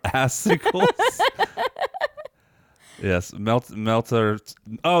 melt our assicles. Yes, melt our.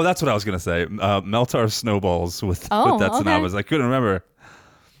 Oh, that's what I was gonna say. Melt our snowballs with Oh, that okay. synopsis. I couldn't remember.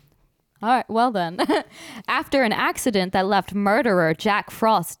 All right, well then. After an accident that left murderer Jack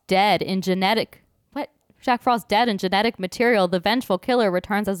Frost dead in genetic material, the vengeful killer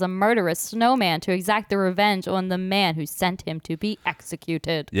returns as a murderous snowman to exact the revenge on the man who sent him to be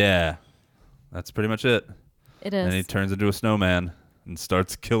executed. Yeah, that's pretty much it. It And he is. turns into a snowman and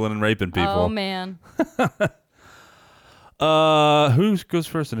starts killing and raping people. Oh man. Who goes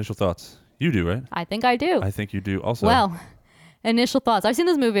first? Initial thoughts. You do, right? I think I do. I think you do also. Well, initial thoughts. I've seen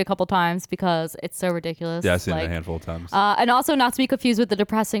this movie a couple times because it's so ridiculous. yeah, I've seen it Like, a handful of times. And also not to be confused with the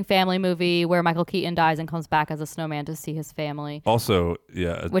depressing family movie where Michael Keaton dies and comes back as a snowman to see his family, Also,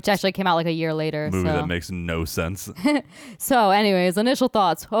 yeah, a which actually came out like a year later. movie so. that makes no sense. So, anyways, initial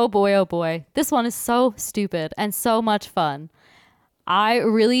thoughts. Oh boy, oh boy. This one is so stupid and so much fun. I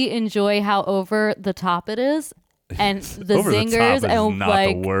really enjoy how over the top it is, and the Over the top zingers is and not the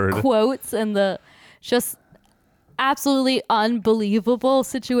like word. quotes and the just absolutely unbelievable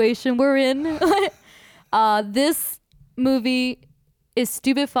situation we're in. This movie is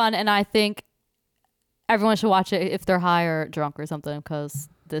stupid fun, and I think everyone should watch it if they're high or drunk or something, because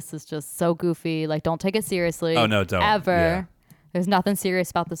this is just so goofy. Like, don't take it seriously. Oh, no, don't. Ever. Yeah. There's nothing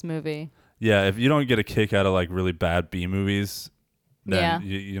serious about this movie. Yeah, if you don't get a kick out of like really bad B movies, then Yeah.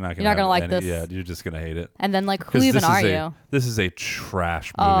 you're not You're not gonna gonna like any, this. Yeah, you're just gonna hate it. And then like, who 'Cause even this are is you? This is a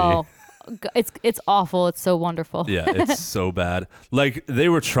trash movie. Oh, it's awful. It's so wonderful. Yeah, it's so bad. Like they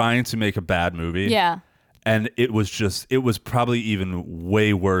were trying to make a bad movie. Yeah. And it was probably even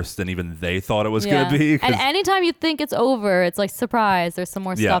way worse than even they thought it was Yeah. gonna be. 'cause- And anytime you think it's over, it's like, surprise, there's some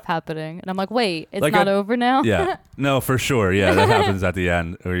more Yeah. stuff happening. And I'm like, wait, it's Like not over now? yeah, no, for sure. Yeah, that happens at the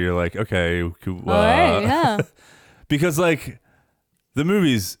end, where you're like, okay, All right, yeah. because like the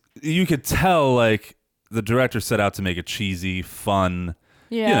movies, you could tell like the director set out to make a cheesy, fun,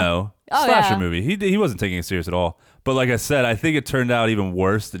 Yeah. you know, Oh, slasher yeah. movie. He wasn't taking it serious at all. But like I said, I think it turned out even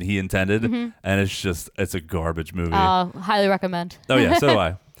worse than he intended, and it's a garbage movie. Highly recommend. Oh yeah, so do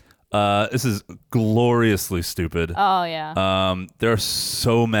I. This is gloriously stupid. Oh, yeah. There are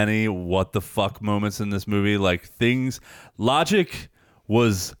so many what the fuck moments in this movie. Like logic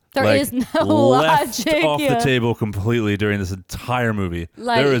was There like, is no left logic, off yeah. the table completely during this entire movie.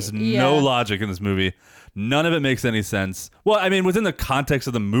 Like, there is no yeah. logic in this movie. None of it makes any sense. Well, I mean, within the context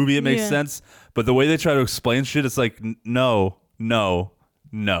of the movie, it makes Yeah. sense. But the way they try to explain shit, it's like no.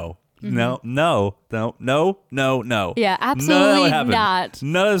 Mm-hmm. No. Yeah, None of that absolutely would happen. not.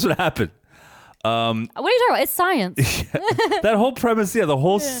 None of this would happen. What are you talking about? It's science. That whole premise, the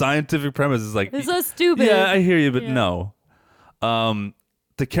whole scientific premise is like, It's so stupid. yeah, I hear you, but Yeah. no.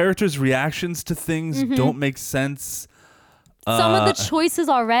 The characters' reactions to things Mm-hmm. don't make sense. Some of the choices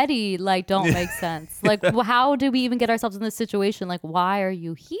already like don't make sense. Like, how did we even get ourselves in this situation? Like, why are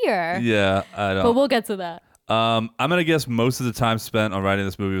you here? Yeah, I don't. But we'll get to that. I'm gonna guess most of the time spent on writing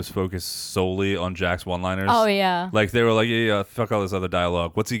this movie was focused solely on Jack's one-liners. Oh, yeah. Like they were like, yeah, fuck all this other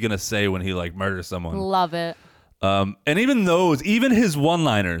dialogue. What's he gonna say when he like murders someone? Love it. And even his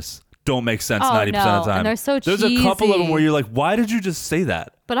one-liners don't make sense Oh, 90% of no, the time. and they're so There's a couple of them cheesy. where you're like, why did you just say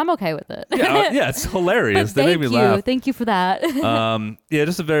that? But I'm okay with it. Yeah, it's hilarious. They make me laugh. Thank you for that. Yeah,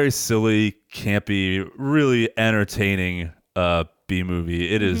 just a very silly, campy, really entertaining B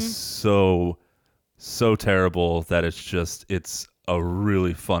movie. It is so terrible that it's a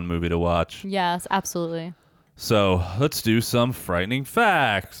really fun movie to watch. Yes, absolutely. So let's do some frightening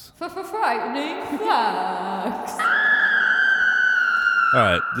facts. Frightening facts. All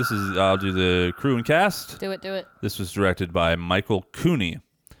right, I'll do the crew and cast. Do it. This was directed by Michael Cooney,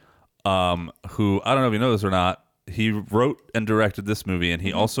 who, I don't know if you know this or not, he wrote and directed this movie, and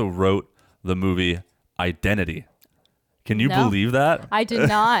he also wrote the movie Identity. Can you No. believe that? I did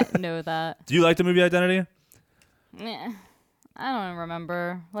not know that. Do you like the movie Identity? Eh, I don't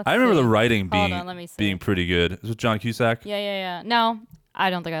remember. I remember the writing Hold on, let me see. being pretty good. It was with John Cusack. Yeah. No, I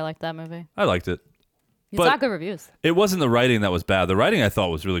don't think I liked that movie. I liked it. It's But- not good reviews. It wasn't the writing that was bad. The writing I thought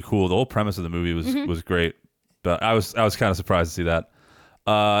was really cool. The whole premise of the movie was great. But I was kind of surprised to see that.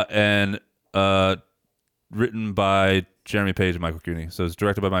 And written by Jeremy Page and Michael Cooney. So it's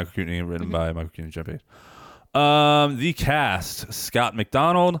directed by Michael Cooney and written by Michael Cooney and Jeremy Page. The cast: Scott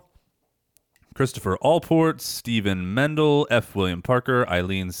McDonald, Christopher Allport, Stephen Mendel, F. William Parker,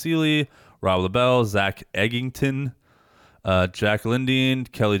 Eileen Seeley, Rob LaBelle, Zach Eggington, Jack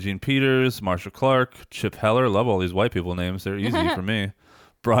Lindeen, Kelly Jean Peters, Marsha Clark, Chip Heller. Love all these white people names. They're easy for me.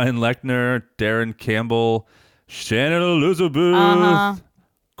 Brian Lechner, Darren Campbell, Shannon Elizabeth.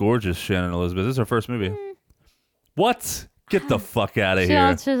 Gorgeous Shannon Elizabeth. This is her first movie. What? Get the fuck out of She here.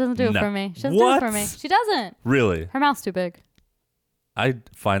 doesn't do it No. for me. She doesn't What? do it for me. She doesn't. Really? Her mouth's too big. I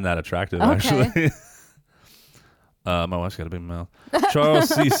find that attractive, Okay. actually. My wife's got a big mouth. Charles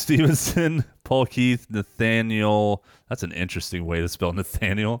C. Stevenson, Paul Keith, Nathaniel. That's an interesting way to spell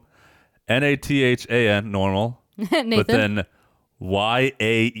Nathaniel. Nathan, normal. Nathan. But then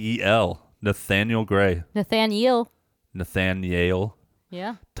Yael, Nathaniel Gray. Nathaniel. Nathaniel.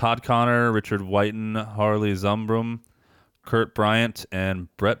 Yeah. Todd Connor, Richard Whiten, Harley Zumbrum, Kurt Bryant, and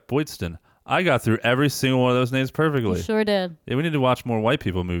Brett Boydston. I got through every single one of those names You perfectly. sure did. Yeah, we need to watch more white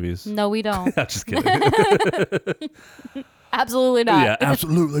people movies. No, we don't. Just kidding. Absolutely not. Yeah,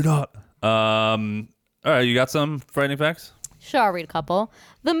 absolutely not. All right, you got some frightening facts? Sure, I'll read a couple.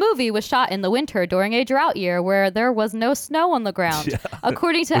 The movie was shot in the winter during a drought year where there was no snow on the ground.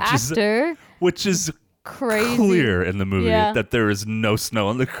 According to actor, Which is crazy. clear in the movie Yeah. that there is no snow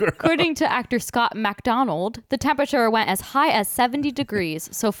on the ground. According to actor Scott MacDonald, the temperature went as high as 70 degrees,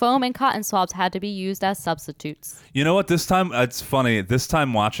 so foam and cotton swabs had to be used as substitutes. You know what? This time, it's funny. This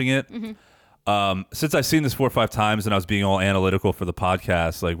time watching it, since I've seen this 4 or 5 times and I was being all analytical for the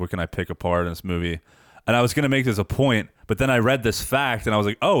podcast, like what can I pick apart in this movie? And I was going to make this a point, but then I read this fact and I was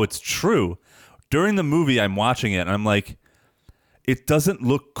like, oh, it's true. During the movie, I'm watching it and I'm like, it doesn't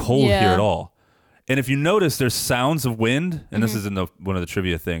look cold Yeah. here at all. And if you notice, there's sounds of wind, and this is in one of the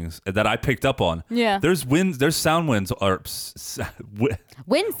trivia things that I picked up on. Yeah. There's wind, there's sound winds or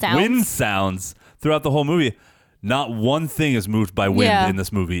Wind sounds. wind sounds throughout the whole movie. Not one thing is moved by wind Yeah. in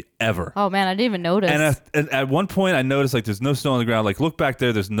this movie ever. Oh man, I didn't even notice. And at one point, I noticed like there's no snow on the ground. Like look back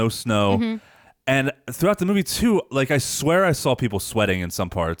there, there's no snow. Mm-hmm. And throughout the movie too, like I swear I saw people sweating in some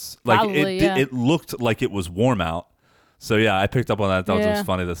parts. Like Probably, it, yeah. it looked like it was warm out. So yeah, I picked up on that. I thought it Yeah. was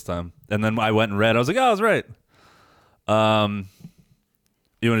funny this time. And then I went and read. I was like, oh, I was right. You want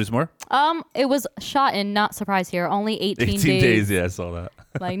to do some more? It was shot in, not surprise here, only 18 18 days. Yeah, I saw that.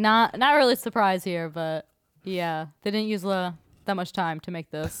 Like not really surprise here, but yeah, they didn't use that much time to make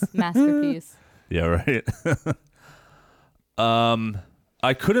this masterpiece. Yeah, right.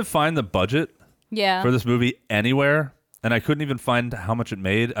 I couldn't find the budget Yeah. for this movie anywhere, and I couldn't even find how much it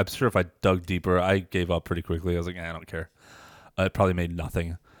made. I'm sure if I dug deeper, I gave up pretty quickly. I was like, I don't care. It probably made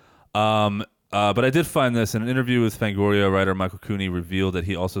nothing. But I did find this in an interview with Fangoria. Writer Michael Cooney revealed that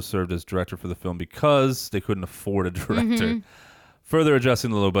he also served as director for the film because they couldn't afford a director. Further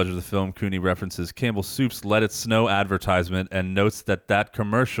adjusting the low budget of the film, Cooney references Campbell Soup's Let It Snow advertisement and notes that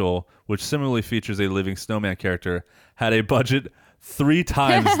commercial, which similarly features a living snowman character, had a budget 3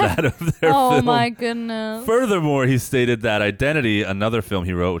 times that of their Oh film. my goodness. Furthermore, he stated that Identity, another film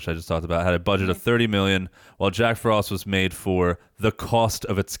he wrote, which I just talked about, had a budget of $30 million, while Jack Frost was made for the cost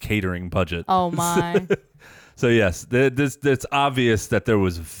of its catering budget. Oh my. So yes, it's obvious that there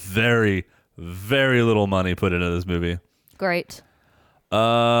was very, very little money put into this movie. Great.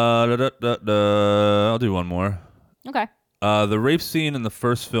 I'll do one more. Okay. The rape scene in the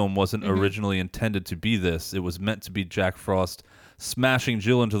first film wasn't originally intended to be this. It was meant to be Jack Frost smashing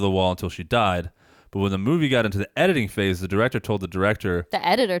Jill into the wall until she died. But when the movie got into the editing phase, the director told the director... The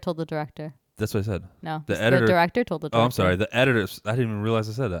editor told the director. That's what I said. No. The editor... director told the director. Oh, I'm sorry. The editor... I didn't even realize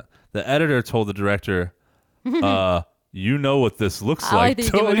I said that. The editor told the director, you know what this looks I like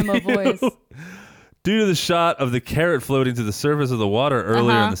that you're don't giving him a you?" voice. Due to the shot of the carrot floating to the surface of the water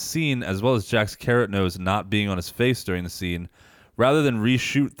earlier Uh-huh. in the scene, as well as Jack's carrot nose not being on his face during the scene, rather than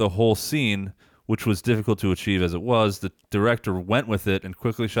reshoot the whole scene, which was difficult to achieve as it was, the director went with it and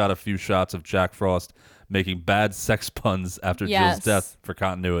quickly shot a few shots of Jack Frost making bad sex puns after Yes. Jill's death for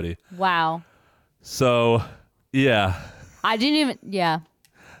continuity. Wow. So, yeah. I didn't even. Yeah.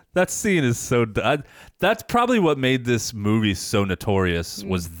 That scene is so... that's probably what made this movie so notorious,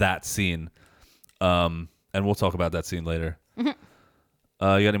 was that scene. And we'll talk about that scene later. You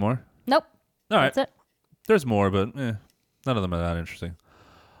got any more? Nope. All right. That's it. There's more, but none of them are that interesting.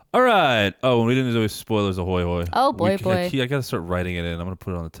 All right. Oh, and we didn't do spoilers ahoy hoy. Oh, boy, I boy. got to start writing it in. I'm going to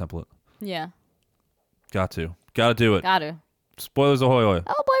put it on the template. Yeah. Got to do it. Got to. Spoilers ahoy hoy.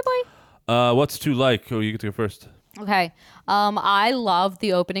 Oh, boy. What's to like? Oh, you get to go first. Okay. I love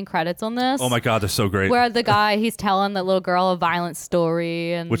the opening credits on this. Oh my God, they're so great. Where the guy, he's telling that little girl a violent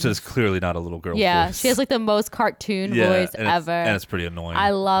story. And Which is clearly not a little girl's yeah, voice. she has like the most cartoon Yeah, voice and ever. and it's pretty annoying. I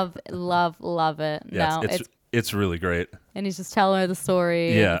love it. yeah, No, it's really great. and he's just telling her the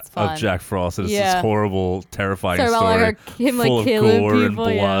story. Yeah, it's fun. of Jack Frost. It's Yeah. this horrible, terrifying Sorry about, story. like, him, like, full of killing gore people,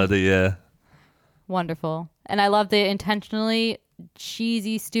 and yeah. blood. Yeah. Wonderful. And I love the intentionally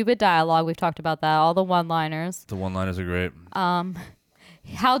cheesy, stupid dialogue. We've talked about that. All the one-liners. The one-liners are great.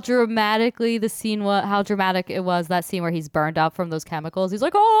 How dramatically the scene was. How dramatic it was, that scene where he's burned up from those chemicals. He's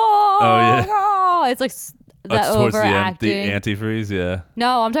like, oh, yeah. oh. It's like that Towards the end, overacting. the antifreeze, yeah.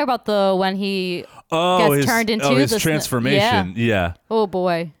 No, I'm talking about the when he Oh, gets turned into his the transformation. Yeah. Oh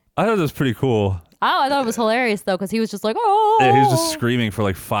boy. I thought that was pretty cool. I thought it was hilarious though, because he was just like, oh. Yeah, he was just screaming for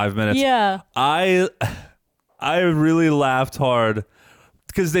like 5 minutes. Yeah. I really laughed hard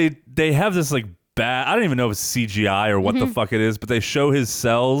because they have this like bad. I don't even know if it's CGI or what the fuck it is, but they show his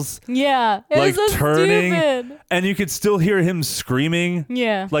cells Yeah. It like was so turning, stupid. and you could still hear him screaming.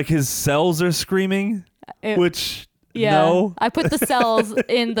 Yeah. Like his cells are screaming, which no. I put the cells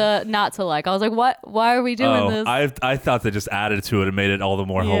in the not to like. I was like, what? Why are we doing this? I thought they just added to it and made it all the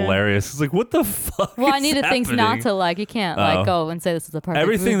more Yeah. hilarious. It's like, what the fuck? Well, I is needed things not happening? to like. You can't Oh. like go and say this is a perfect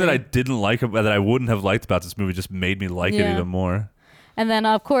Everything that I movie. didn't like, that I wouldn't have liked about this movie, just made me like it Yeah. even more. And then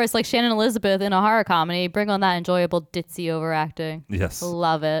of course, like Shannon Elizabeth in a horror comedy, bring on that enjoyable ditzy overacting. Yes.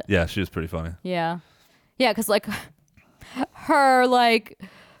 Love it. Yeah, she was pretty funny. Yeah, because like her like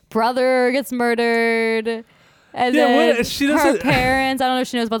brother gets murdered. And Yeah, then what- she her doesn't- parents, I don't know if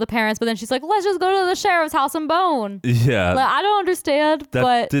she knows about the parents, but then she's like, let's just go to the sheriff's house and bone. Yeah. Like, I don't understand, That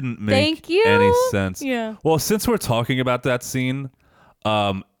but didn't make thank you. any sense. Yeah. Well, since we're talking about that scene,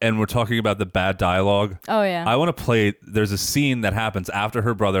 and we're talking about the bad dialogue, Oh, yeah. I want to play. There's a scene that happens after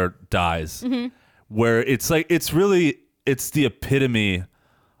her brother dies, Mm-hmm. where it's like it's the epitome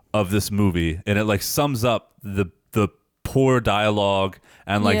of this movie, and it like sums up the poor dialogue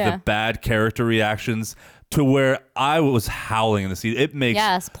and like Yeah. the bad character reactions to where I was howling in the seat. It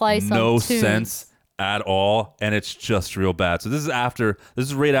makes play some no tunes. sense at all, and it's just real bad. So this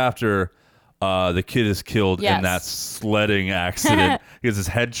is right after the kid is killed in Yes. that sledding accident. He gets his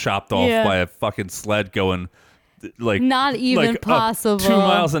head chopped off Yeah. by a fucking sled going like Not even like up possible. 2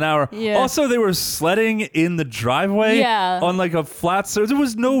 miles an hour. Yeah. Also, they were sledding in the driveway Yeah. on like a flat surface. There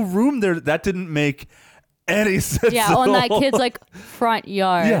was no room there. That didn't make any sense. Yeah, at on that all. kid's like front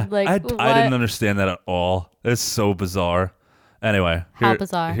yard. Yeah, Like I what? didn't understand that at all. It's so bizarre. Anyway, How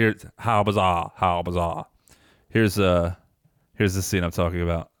bizarre. How bizarre. Here's the scene I'm talking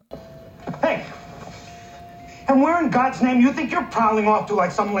about. Hey! And where in God's name you think you're prowling off to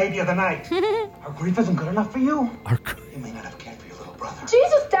like some lady of the night? Our grief isn't good enough for you? You may not have cared for your little brother.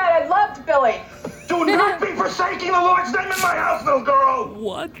 Jesus, Dad, I loved Billy. Do not be forsaking the Lord's name in my house, little girl!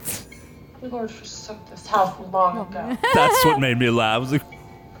 What? The Lord forsook this house long ago. That's what made me laugh. I was like,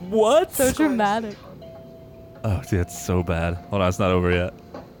 what? So dramatic. Oh, dude, it's so bad. Hold on, it's not over yet.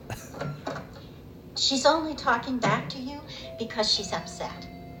 She's only talking back to you because she's upset.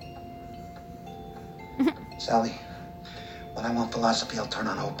 Sally, when I want philosophy, I'll turn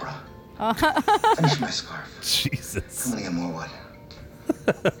on Oprah. Finish my scarf. Jesus. I'm gonna get more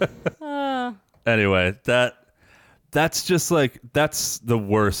wood. Anyway, that's just like that's the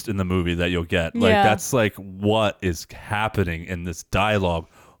worst in the movie that you'll get. Like Yeah. that's like what is happening in this dialogue.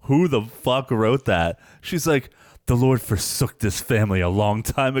 Who the fuck wrote that? She's like, the Lord forsook this family a long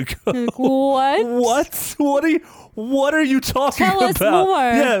time ago. What? What are you talking Tell about? us more.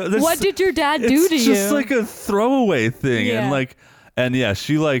 Yeah, this- What did your dad do to It's you? just like a throwaway thing, Yeah. and yeah,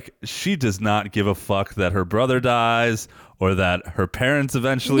 she does not give a fuck that her brother dies or that her parents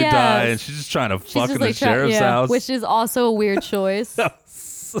eventually Yes. die, and she's just trying to She's fuck just in the like sheriff's house. which is also a weird choice.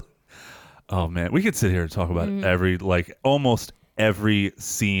 Oh man, we could sit here and talk about almost every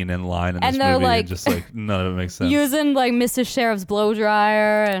scene and line in And this they're movie, like- and just like none of it makes sense. Using like Mrs. Sheriff's blow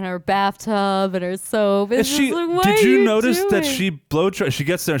dryer and her bathtub and her soap. It's And she, just like, what did are you notice that doing? she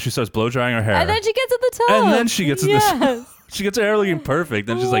gets there and she starts blow drying her hair, And then she gets in the tub. and then she gets in yes. the she gets her hair looking perfect.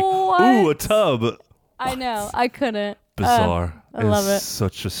 Then she's like, What? "Ooh, a tub." I know. I couldn't. Bizarre. I love It's it.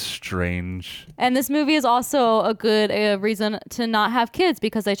 Such a strange. And this movie is also a good reason to not have kids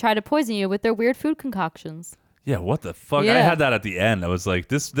because they try to poison you with their weird food concoctions. Yeah, what the fuck? I Yeah. had that at the end. I was like,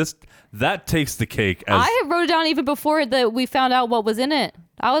 that takes the cake. As I wrote it down even before that we found out what was in it.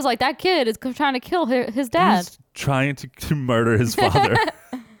 I was like, that kid is trying to kill his dad. he's trying to murder his father.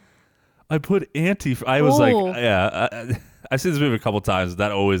 I put I was like, Ooh. yeah. I've seen this movie a couple times.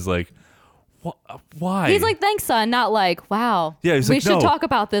 That always like, why? He's like, thanks, son. Not like, wow. yeah, he's we like, should no, talk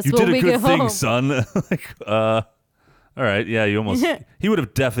about this You when did a we good get thing, home. son. Like, all right, yeah, you almost. He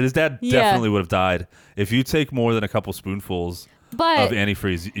would have his dad Yeah. definitely would have died if you take more than a couple spoonfuls But of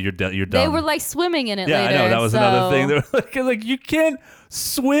antifreeze. You're done. they were like swimming in it Yeah, later. I know. That was another so- thing. They were like, you can't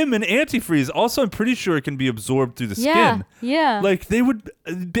swim in antifreeze. Also, I'm pretty sure it can be absorbed through the Yeah, skin. yeah. Like, they would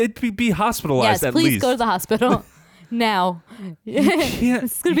be hospitalized Yes, at please least. go to the hospital now. can't-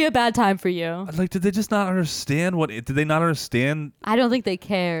 It's going to be a bad time for you. Like, did they just not understand did they not understand? I don't think they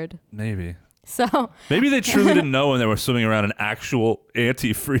cared. Maybe. So, Maybe they truly didn't know when they were swimming around in actual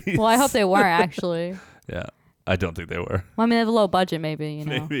antifreeze. well, I hope they weren't actually. Yeah, I don't think they were. Well, I mean, they have a low budget, maybe, you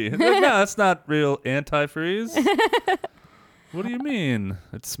know. Maybe. Like, no, that's not real antifreeze. What do you mean?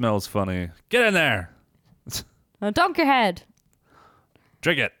 It smells funny. Get in there. Dunk your head.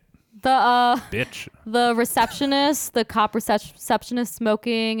 Drink it, The bitch. the receptionist, the cop receptionist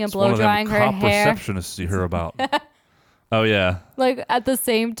smoking and It's one blow of them drying her cop hair, receptionists you hear about. Oh yeah, like at the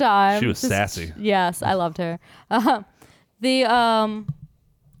same time. she was Just- sassy. Yes, I loved her.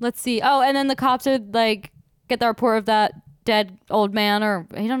 Let's see. Oh, and then the cops would like get the report of that dead old man, or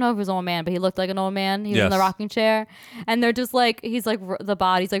he don't know if he was an old man, but he looked like an old man. He was in the Yes. rocking chair, and they're just like the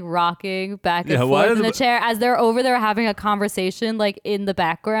body's like rocking back and Yeah, why forth are in the the- chair as they're over there having a conversation like in the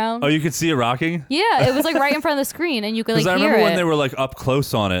background. Oh, you could see it rocking. Yeah, it was like right in front of the screen, and you could like Because I hear remember when it. they were like up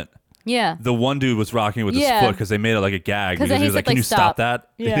close on it. Yeah. The one dude was rocking with his Yeah. foot because they made it like a gag. 'Cause Because then he he was said, like, "Can like, you stop stop." that?"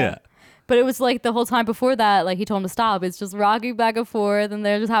 Yeah. But it was like the whole time before that, like he told him to stop. It's just rocking back and forth, and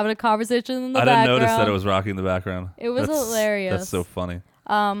they're just having a conversation in the I didn't background. notice that it was rocking in the background. It was hilarious. That's so funny.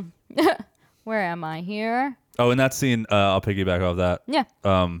 Where am I here? Oh, in that scene, I'll piggyback off that. Yeah.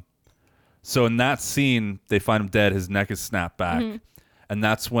 So in that scene, they find him dead. His neck is snapped back, Mm-hmm. and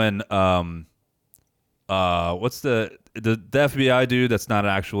that's when what's the FBI dude that's not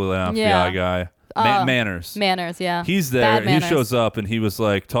actually an FBI Yeah. guy, Manners. Manners, yeah. He's there. Bad He Manners. shows up and he was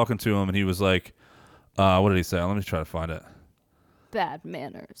like talking to him, and he was like, "What did he say? Let me try to find it." bad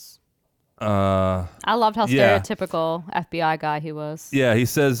manners. I loved how yeah. stereotypical FBI guy he was. Yeah, he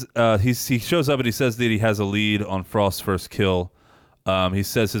says he shows up and he says that he has a lead on Frost's first kill. He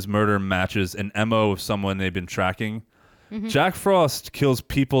says his murder matches an MO of someone they've been tracking. Jack Frost kills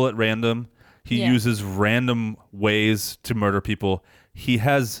people at random. He uses random ways to murder people. He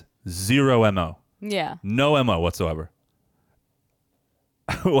has 0 MO. Yeah. No MO whatsoever.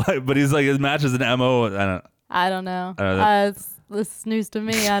 But he's like, it matches an MO. I don't know. This is news to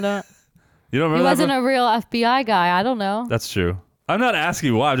me. I don't. You don't remember He that? wasn't a real FBI guy. I don't know. That's true. I'm not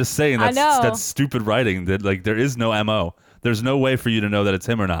asking why. I'm just saying that's stupid writing. That like there is no MO. There's no way for you to know that it's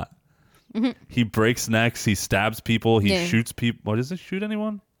him or not. He breaks necks. He stabs people. He shoots people. What does he shoot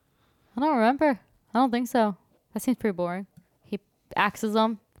anyone? I don't remember. I don't think so. That seems pretty boring. He axes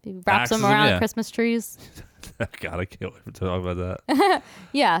them. He wraps them around Christmas trees. God, I can't wait to talk about that.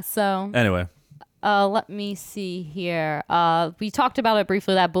 Yeah. So anyway. Let me see here. We talked about it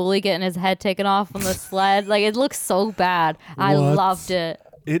briefly, that bully getting his head taken off on the sled. Like, it looks so bad. I loved it.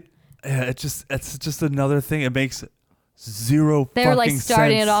 It's just another thing. It makes zero They were like fucking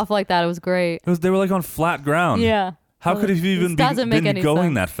starting sense. it off like that. It was great. They were like on flat ground. Yeah. How could he even been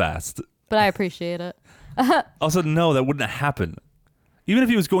going that fast? But I appreciate it. Also, no, that wouldn't have happened. Even if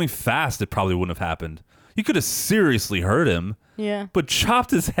he was going fast, it probably wouldn't have happened. You could have seriously hurt him. Yeah. But chopped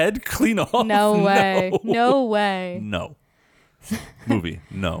his head clean off. No way. No way. No. Movie.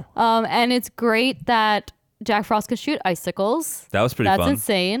 No. And it's great that Jack Frost can shoot icicles. That was pretty fun. That's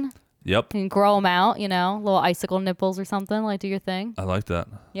insane. Yep. You can grow them out, little icicle nipples or something. Like, do your thing. I like that.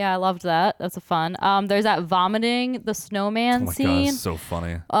 Yeah, I loved that. That's a fun. There's that vomiting the snowman scene. Oh my God, it's so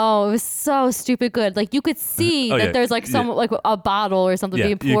funny. Oh, it was so stupid good. Like, you could see that there's like like a bottle or something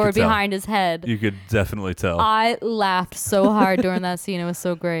being poured behind his head. You could definitely tell. I laughed so hard during that scene. It was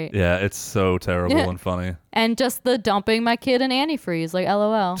so great. Yeah, it's so terrible and funny. And just the dumping my kid in antifreeze, like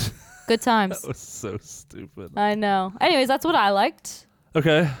LOL. Good times. That was so stupid. I know. Anyways, that's what I liked.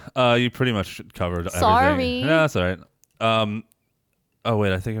 Okay, you pretty much covered Sorry. everything. No, that's all right. Oh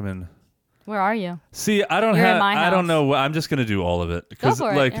wait, I think I'm in. Where are you? See, I don't You're have. in my I don't house. know. I'm just gonna do all of it because, Go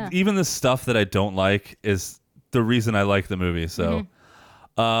for it, like, yeah. even the stuff that I don't like is the reason I like the movie. So,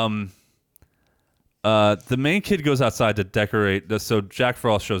 the main kid goes outside to decorate. So Jack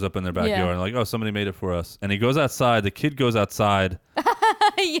Frost shows up in their backyard and like, oh, somebody made it for us. And he goes outside. The kid goes outside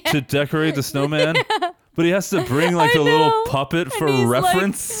to decorate the snowman. But he has to bring like a little puppet for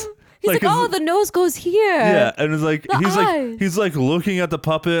reference. He's like, oh, the nose goes here. Yeah, and it's like eyes. he's like looking at the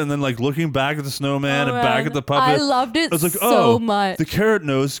puppet and then like looking back at the snowman and back at the puppet. I loved it was like, so much. The carrot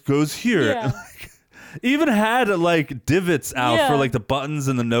nose goes here. Yeah. And, like, even had like divots out for like the buttons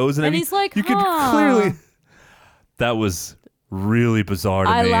and the nose and everything. he's like, you could clearly. That was really bizarre to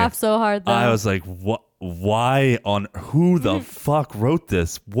me. I laughed so hard though. I was like, what? Why on who the fuck wrote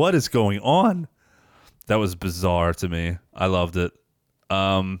this? What is going on? That was bizarre to me. I loved it. We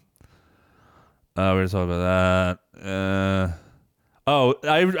were talking about that.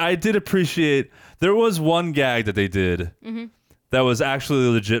 I did appreciate. There was one gag that they did that was actually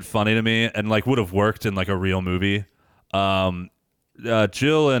legit funny to me and like would have worked in like a real movie.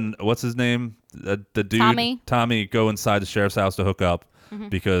 Jill and what's his name? The dude Tommy go inside the sheriff's house to hook up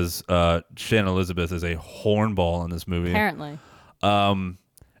because Shannon Elizabeth is a hornball in this movie. Apparently.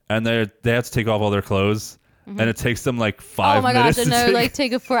 And they have to take off all their clothes. And it takes them like 5 minutes. Oh my gosh, and they're like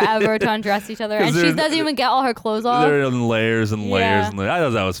taking forever to undress each other. And she doesn't even get all her clothes off. They're in layers and layers and layers. I thought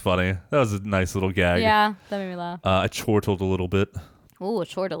that was funny. That was a nice little gag. Yeah, that made me laugh. I chortled a little bit. Ooh, a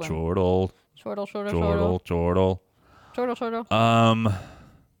chortle. Chortle.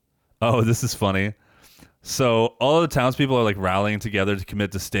 Oh, this is funny. So all of the townspeople are like rallying together to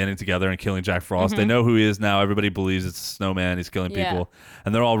commit to standing together and killing Jack Frost. They know who he is now. Everybody believes it's a snowman. He's killing people.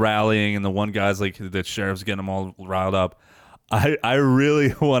 And they're all rallying. And the one guy's like, the sheriff's getting them all riled up. I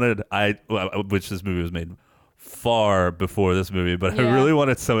really wanted, which this movie was made far before this movie, but I really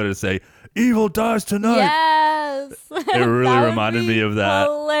wanted somebody to say, "Evil dies tonight." Yes. It really reminded me of that.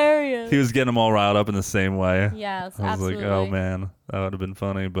 Hilarious. He was getting them all riled up in the same way. Yes, I was absolutely. like, oh man, that would have been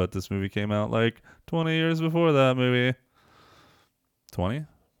funny. But this movie came out like 20 years before that movie. 20?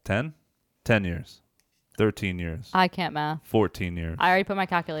 10? 10 years. 13 years. I can't math. 14 years. I already put my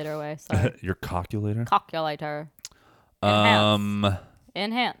calculator away. Sorry. Your calculator? Calculator.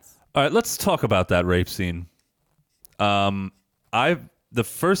 Enhance. All right, let's talk about that rape scene. The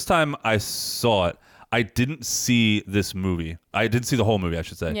first time I saw it, I didn't see this movie. I didn't see the whole movie, I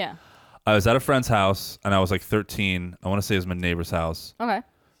should say. Yeah. I was at a friend's house, and I was like 13. I want to say it was my neighbor's house. Okay.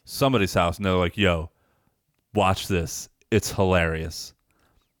 Somebody's house, and they're like, yo, watch this. It's hilarious.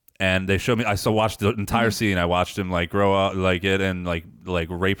 and they showed me. I still watched the entire scene. I watched him like grow up, like it, and like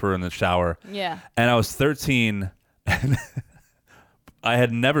rape her in the shower. Yeah. And I was 13, and I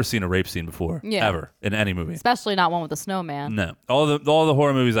had never seen a rape scene before, ever in any movie. Especially not one with a snowman. No, all the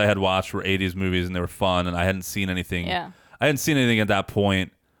horror movies I had watched were 80s movies, and they were fun, and I hadn't seen anything. Yeah. I hadn't seen anything at that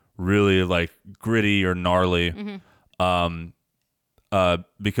point really like gritty or gnarly.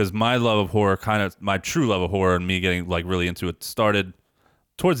 Because my love of horror, my true love of horror, and me getting like really into it started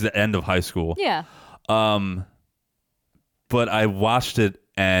towards the end of high school. Yeah. But I watched it,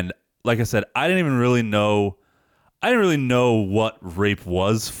 and like I said, I didn't really know what rape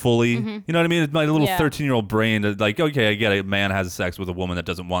was fully. You know what I mean? My little 13-year-old brain, like, okay, I get it. A man has sex with a woman that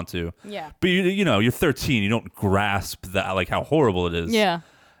doesn't want to. Yeah. But you know, you're 13. You don't grasp that, like, how horrible it is. Yeah.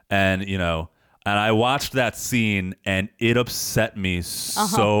 And and I watched that scene, and it upset me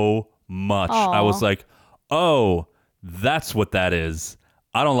so much. Aww. I was like, oh, that's what that is.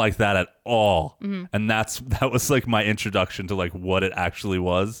 I don't like that at all. And that was like my introduction to like what it actually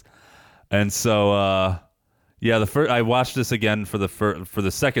was. And so I watched this again for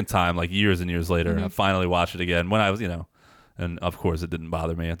the second time, like years and years later. I finally watched it again when I was, and of course it didn't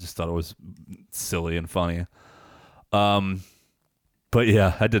bother me. I just thought it was silly and funny. But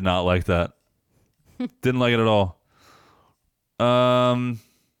yeah, I did not like that. Didn't like it at all. Do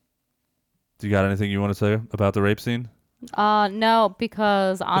you got anything you want to say about the rape scene? No,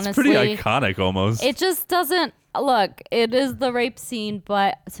 because honestly, it's pretty iconic almost. It just doesn't look. It is the rape scene,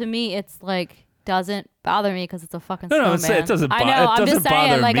 but to me, it's like doesn't bother me because it's a fucking snowman. I'm saying it doesn't. I know. I'm just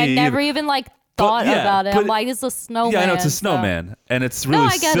saying, like, I never either. even like thought about it. I'm like, it's a snowman. Yeah, I know it's a so- snowman, and it's really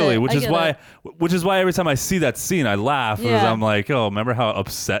silly, which is why every time I see that scene, I laugh because I'm like, oh, remember how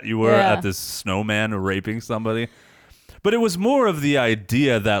upset you were at this snowman raping somebody? But it was more of the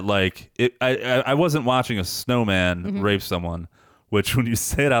idea that like I wasn't watching a snowman rape someone, which when you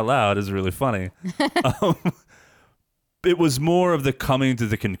say it out loud is really funny. It was more of the coming to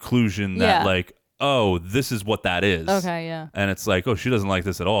the conclusion that like, oh, this is what that is. Okay, yeah. And it's like, oh, she doesn't like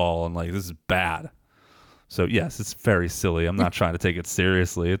this at all, and like this is bad. So yes, it's very silly. I'm not trying to take it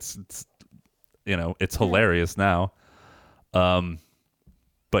seriously. It's it's hilarious now. But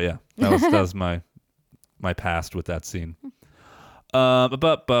yeah, that was my past with that scene. There's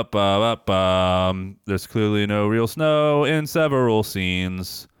clearly no real snow in several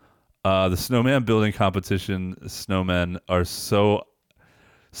scenes. The snowman building competition snowmen are so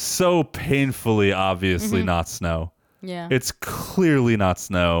painfully obviously not snow. Yeah. It's clearly not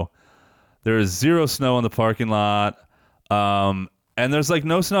snow. There is zero snow in the parking lot. And there's like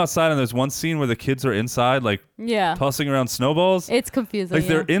no snow outside, and there's one scene where the kids are inside like tossing around snowballs. It's confusing. Like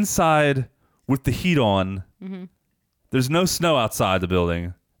they're inside with the heat on. There's no snow outside the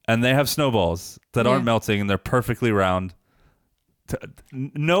building, and they have snowballs that aren't melting, and they're perfectly round.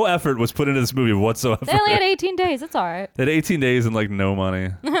 No effort was put into this movie whatsoever. They only had 18 days. It's all right. They had 18 days and like no money.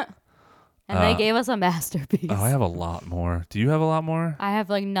 And they gave us a masterpiece. Oh, I have a lot more. Do you have a lot more? I have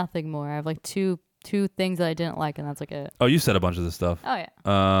like nothing more. I have like two things that I didn't like, and that's like it. Oh, you said a bunch of this stuff. Oh yeah.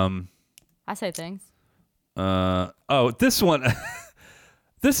 I say things. This one.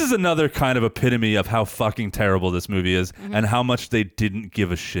 This is another kind of epitome of how fucking terrible this movie is and how much they didn't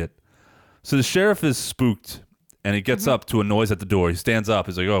give a shit. So the sheriff is spooked, and he gets up to a noise at the door. He stands up.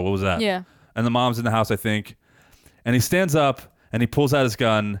 He's like, oh, what was that? Yeah. And the mom's in the house, I think. And he stands up, and he pulls out his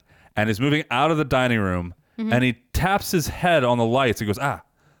gun, and he's moving out of the dining room, and he taps his head on the lights. He goes, ah.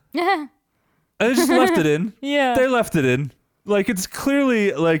 Yeah. And they just left it in. Yeah. They left it in. Like, it's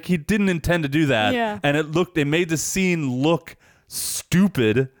clearly, like, he didn't intend to do that. Yeah. And they made the scene look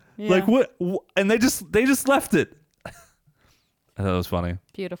stupid. Yeah. Like, what? And they just left it. I thought it was funny.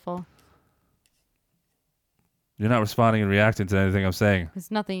 Beautiful. You're not responding and reacting to anything I'm saying. There's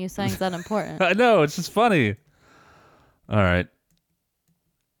nothing you're saying is that important. I know, it's just funny. All right.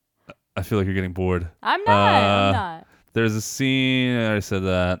 I feel like you're getting bored. I'm not. There's a scene. I already said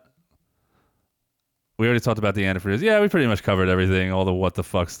that. We already talked about the antifreeze. Yeah, we pretty much covered everything, all the what the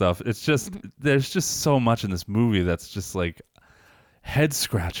fuck stuff. It's just, there's just so much in this movie that's just like head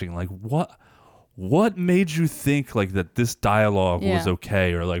scratching. Like, what made you think like that this dialogue was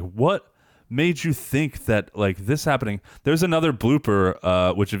okay? Or like, what made you think that like this happening? There's another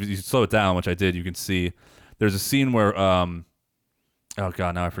blooper, which if you slow it down, which I did, you can see there's a scene where, oh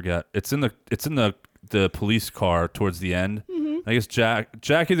God, now I forget. It's in the police car towards the end. I guess Jack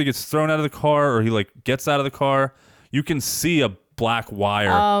either gets thrown out of the car or he like gets out of the car. You can see a black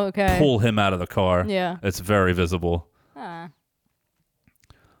wire pull him out of the car. Yeah. It's very visible. Yeah,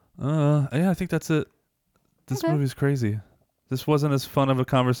 I think that's it. This movie's crazy. This wasn't as fun of a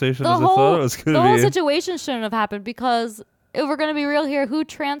conversation as I thought it was going to be. The whole situation shouldn't have happened because if we're gonna be real here, who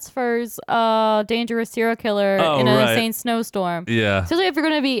transfers a dangerous serial killer in an insane snowstorm? Yeah. Especially if you're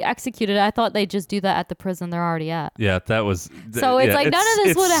gonna be executed. I thought they'd just do that at the prison they're already at. Yeah, that was. So it's like none of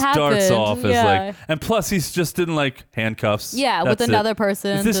this would have happened. It starts off as like, and plus he's just in like handcuffs. Yeah, with another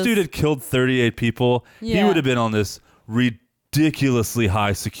person. If this dude had killed 38 people, he would have been on this ridiculously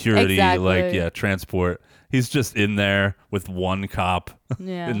high security, transport. He's just in there with one cop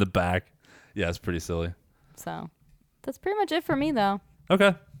in the back. Yeah, it's pretty silly. So that's pretty much it for me, though.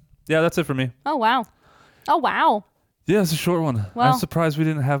 Okay. Yeah, that's it for me. Oh, wow. Yeah, it's a short one. Well, I'm surprised we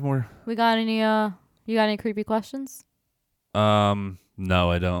didn't have more. We got any, you got any creepy questions? No,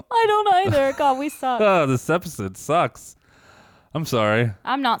 I don't. I don't either. God, we suck. Oh, this episode sucks. I'm sorry.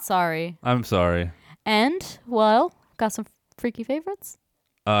 I'm not sorry. I'm sorry. And, well, got some freaky favorites?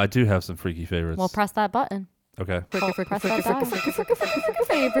 I do have some freaky favorites. Well, press that button. Okay. Favorite.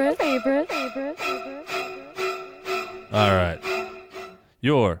 All right.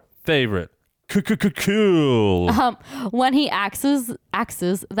 Your favorite. Cool. When he axes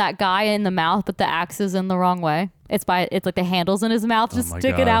that guy in the mouth, but the axe is in the wrong way. It's like the handles in his mouth just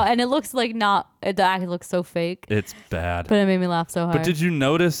stick it out, and it looks like the axe looks so fake. It's bad. But it made me laugh so hard. But did you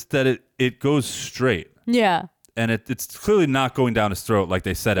notice that it goes straight? Yeah. And it's clearly not going down his throat like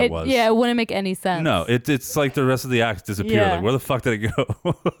they said it was. Yeah, it wouldn't make any sense. No, it's like the rest of the axe disappeared. Yeah. Like, where the fuck did it go?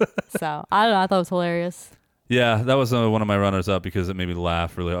 So, I don't know. I thought it was hilarious. Yeah, that was one of my runners up because it made me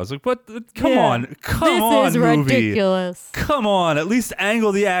laugh really. I was like, "What? Come on, this is movie. ridiculous. Come on, at least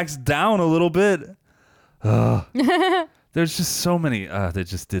angle the axe down a little bit." There's just so many. They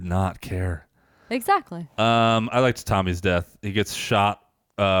just did not care. Exactly. I liked Tommy's death. He gets shot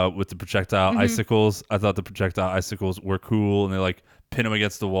with the projectile icicles. I thought the projectile icicles were cool, and they like pin him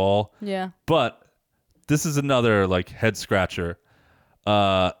against the wall. Yeah. But this is another like head scratcher.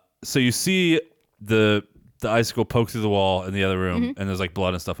 So you see the icicle poke through the wall in the other room, and there's like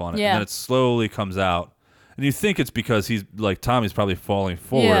blood and stuff on it. Yeah. And then it slowly comes out, and you think it's because he's like Tommy's probably falling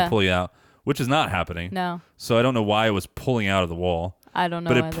forward and pulling out, which is not happening. No. So I don't know why it was pulling out of the wall. I don't know.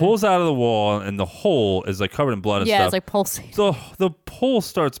 But it either. pulls out of the wall, and the hole is like covered in blood and stuff. Yeah, it's like pulsating. So the pole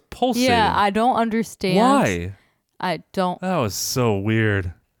starts pulsating. Yeah, I don't understand. Why? I don't. That was so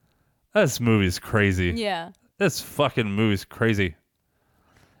weird. This movie's crazy. Yeah. This fucking movie's crazy.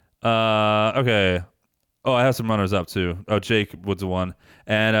 Okay. Oh, I have some runners up too. Oh, Jake was the one.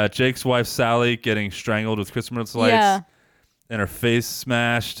 And Jake's wife, Sally, getting strangled with Christmas lights. Yeah. And her face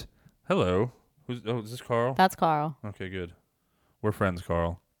smashed. Hello. Is this Carl? That's Carl. Okay, good. We're friends,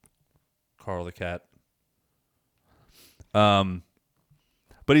 Carl. Carl the cat. But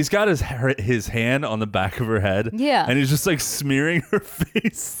he's got his hand on the back of her head. Yeah. And he's just like smearing her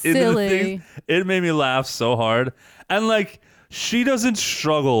face into the thing. It made me laugh so hard. And like, she doesn't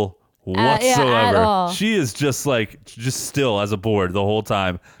struggle whatsoever. at all. She is just still as a board the whole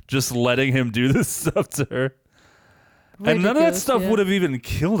time, just letting him do this stuff to her. And none of that stuff would have even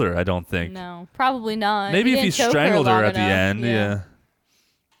killed her, I don't think. No, probably not. Maybe if he didn't choke strangled her long at the enough. end. Yeah.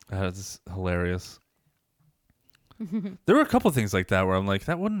 That's hilarious. There were a couple things like that where I'm like,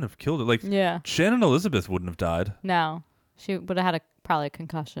 that wouldn't have killed her. Like, Shannon Elizabeth wouldn't have died. No. She would have had probably a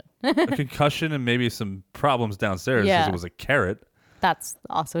concussion. A concussion and maybe some problems downstairs because it was a carrot. That's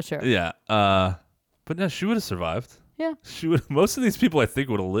also true. Yeah. But no, she would have survived. Yeah. She would. Most of these people, I think,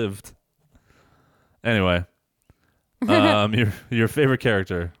 would have lived. Anyway. Your favorite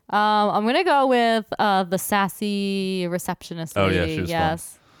character? I'm gonna go with the sassy receptionist lady. Oh yeah, she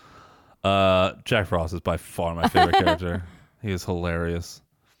was fun. Jack Frost is by far my favorite character. He is hilarious.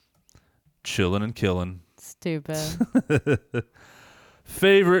 Chilling and killing. Stupid.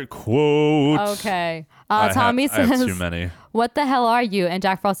 Favorite quote. Okay. Tommy says, I have too many. "What the hell are you?" And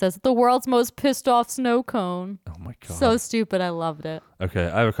Jack Frost says, "The world's most pissed off snow cone." Oh my god. So stupid. I loved it. Okay,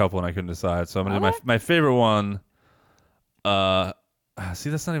 I have a couple and I couldn't decide. So I'm gonna do my favorite one. See,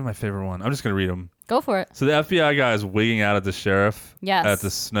 that's not even my favorite one. I'm just gonna read them. Go for it. So the FBI guy is wigging out at the sheriff. Yes. At the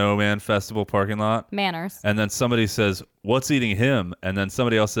Snowman Festival parking lot. Manners. And then somebody says, "What's eating him?" And then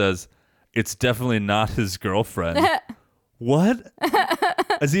somebody else says, "It's definitely not his girlfriend." What?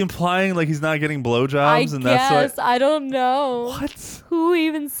 Is he implying like he's not getting blowjobs? That's I don't know. What? Who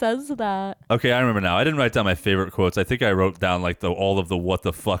even says that? Okay, I remember now. I didn't write down my favorite quotes. I think I wrote down like all of the what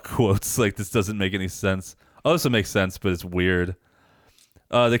the fuck quotes. Like, this doesn't make any sense. Oh, this will make sense, but it's weird.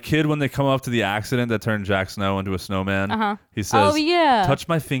 The kid, when they come up to the accident that turned Jack Snow into a snowman, he says, "Oh yeah, touch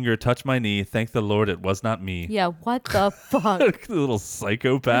my finger, touch my knee. Thank the Lord it was not me." Yeah, what the fuck? The little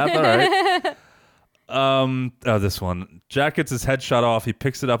psychopath. All right. Oh, this one. Jack gets his head shot off. He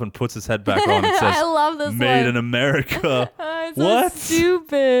picks it up and puts his head back on and says, I love this "Made one. in America." It's What? So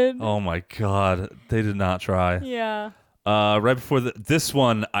stupid. Oh my God. They did not try. Yeah. Right before this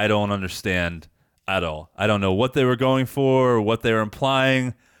one, I don't understand at all. I don't know what they were going for or what they were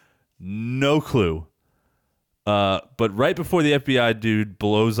implying. No clue. But right before the FBI dude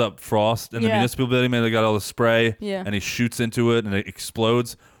blows up Frost in the municipal building, man, they got all the spray, and he shoots into it and it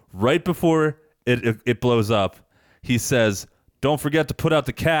explodes. Right before it blows up, he says, "Don't forget to put out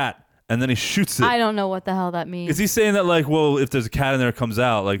the cat." And then he shoots it. I don't know what the hell that means. Is he saying that, like, well, if there's a cat in there, it comes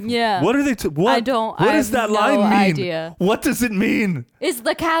out? Like, what are they? What? I don't. What I does have that line no mean? idea. What does it mean? Is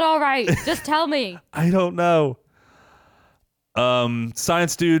the cat all right? Just tell me. I don't know.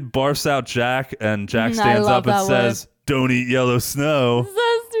 Science dude barfs out Jack, and Jack stands up and says, "Don't eat yellow snow."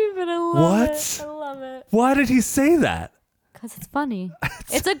 So stupid. I love it. I love it. Why did he say that? Because it's funny.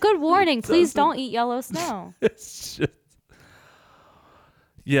 It's a good warning. Please don't eat yellow snow. It's just.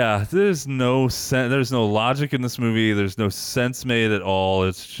 Yeah, there's no there's no logic in this movie. There's no sense made at all.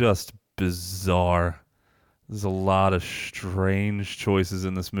 It's just bizarre. There's a lot of strange choices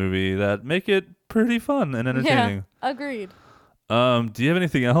in this movie that make it pretty fun and entertaining. Yeah, agreed. Do you have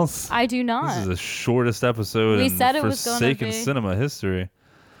anything else? I do not. This is the shortest episode We in said it was gonna Forsaken be. Cinema history.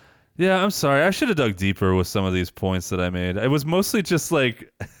 Yeah, I'm sorry. I should have dug deeper with some of these points that I made. It was mostly just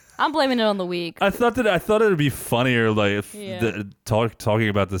like I'm blaming it on the week. I thought it would be funnier, like if Yeah. talking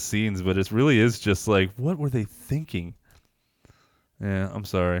about the scenes, but it really is just like, what were they thinking? Yeah, I'm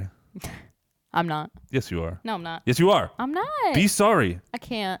sorry. I'm not. Yes, you are. No, I'm not. Yes, you are. I'm not. Be sorry. I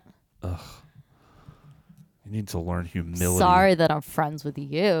can't. You need to learn humility. Sorry that I'm friends with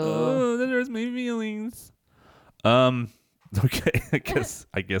you. Oh, that hurts my feelings. Okay,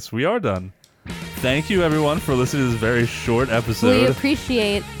 I guess we are done. Thank you, everyone, for listening to this very short episode. We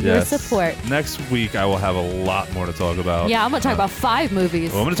appreciate your support. Next week, I will have a lot more to talk about. Yeah, I'm going to talk about 5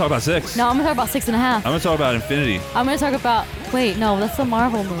 movies. Well, I'm going to talk about 6. No, I'm going to talk about 6.5. I'm going to talk about Infinity. I'm going to talk about... Wait, no, that's a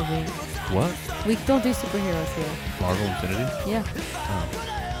Marvel movie. What? We don't do superheroes here. Marvel Infinity? Yeah.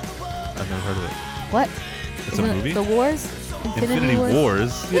 I've never heard of it. What? It's a movie? The Wars? Infinity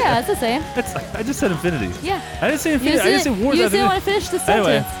Wars? Yeah, it's the same. I just said Infinity. Yeah. I didn't say Infinity. I didn't say Wars. You didn't want to finish the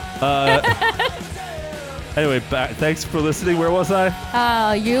sentence. Anyway, thanks for listening. Where was I?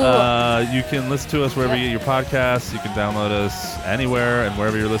 You can listen to us wherever you get your podcasts. You can download us anywhere, and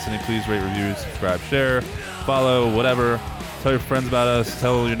wherever you're listening, please rate, review, subscribe, share, follow, whatever. Tell your friends about us.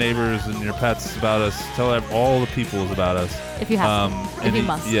 Tell your neighbors and your pets about us. Tell all the peoples about us. If you have to. If you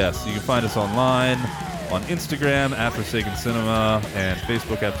must. Yes, you can find us online on Instagram at Forsaken Cinema and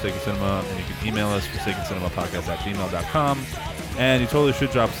Facebook at Forsaken Cinema, and you can email us forsakencinemapodcast@gmail.com. And you totally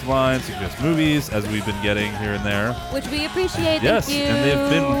should drop us a line, suggest movies, as we've been getting here and there. Which we appreciate. Yes, Thank you. and they've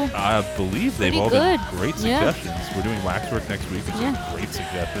been, I believe they've all good. been great suggestions. We're doing Waxwork next week. It's a great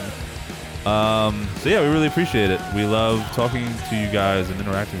suggestion. So yeah, we really appreciate it. We love talking to you guys and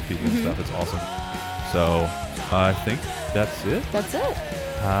interacting with people and stuff. It's awesome. So I think that's it. That's it.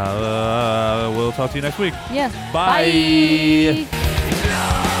 We'll talk to you next week. Yeah. Bye.